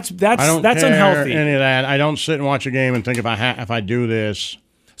 Yeah, that's I don't that's care unhealthy. Any of that. I don't sit and watch a game and think if I do this.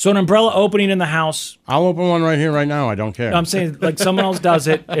 So an umbrella opening in the house. I'll open one right here, right now. I don't care. I'm saying like someone else does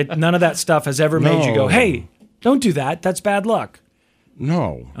it. None of that stuff has ever made you go, "Hey, don't do that. That's bad luck."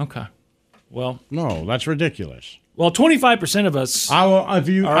 No. Okay. Well. No, that's ridiculous. Well, 25% of us. I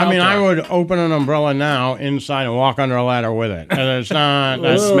would open an umbrella now inside and walk under a ladder with it. And it's not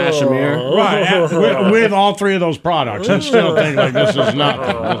smash a mirror, right? With all three of those products, and still think like this is nothing.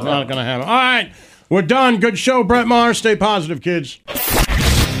 It's not going to happen. All right, we're done. Good show, Brett Maher. Stay positive, kids.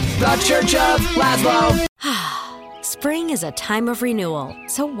 The Church of Laszlo. Spring is a time of renewal,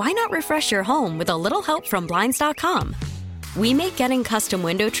 so why not refresh your home with a little help from Blinds.com? We make getting custom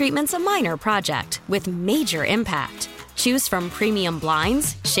window treatments a minor project with major impact. Choose from premium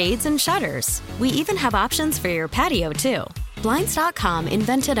blinds, shades, and shutters. We even have options for your patio, too. Blinds.com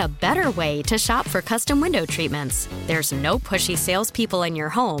invented a better way to shop for custom window treatments. There's no pushy salespeople in your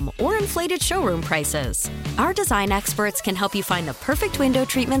home or inflated showroom prices. Our design experts can help you find the perfect window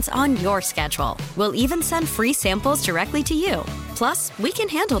treatments on your schedule. We'll even send free samples directly to you. Plus, we can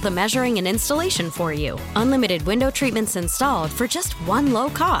handle the measuring and installation for you. Unlimited window treatments installed for just one low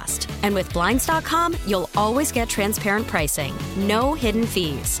cost. And with Blinds.com, you'll always get transparent pricing. No hidden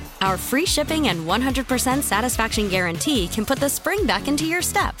fees. Our free shipping and 100% satisfaction guarantee can put the spring back into your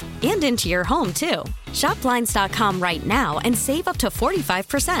step and into your home, too. Shop Blinds.com right now and save up to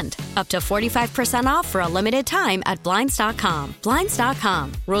 45%. Up to 45% off for a limited time at Blinds.com.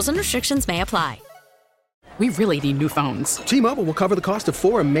 Blinds.com. Rules and restrictions may apply. We really need new phones. T-Mobile will cover the cost of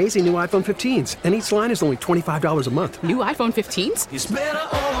 4 amazing new iPhone 15s, and each line is only $25 a month. New iPhone 15s? It's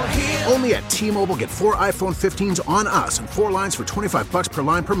better over here. Only at T-Mobile, get 4 iPhone 15s on us and 4 lines for $25 per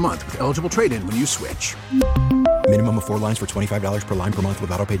line per month with eligible trade-in when you switch. Minimum of 4 lines for $25 per line per month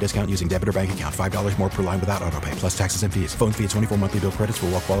with auto pay discount using debit or bank account. $5 more per line without auto pay, plus taxes and fees. Phone fee at 24 monthly bill credits for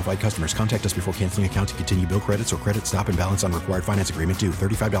well-qualified customers. Contact us before canceling account to continue bill credits or credit stop and balance on required finance agreement due.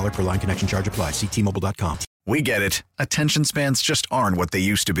 $35 per line connection charge applies. See T-Mobile.com. We get it. Attention spans just aren't what they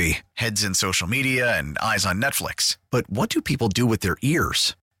used to be. Heads in social media and eyes on Netflix. But what do people do with their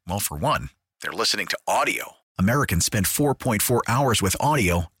ears? Well, for one, they're listening to audio. Americans spend 4.4 hours with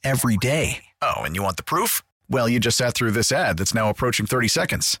audio every day. Oh, and you want the proof? Well, you just sat through this ad that's now approaching 30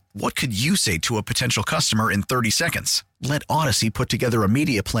 seconds. What could you say to a potential customer in 30 seconds? Let Odyssey put together a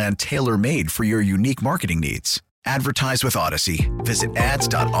media plan tailor-made for your unique marketing needs. Advertise with Odyssey. Visit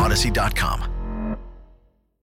ads.odyssey.com.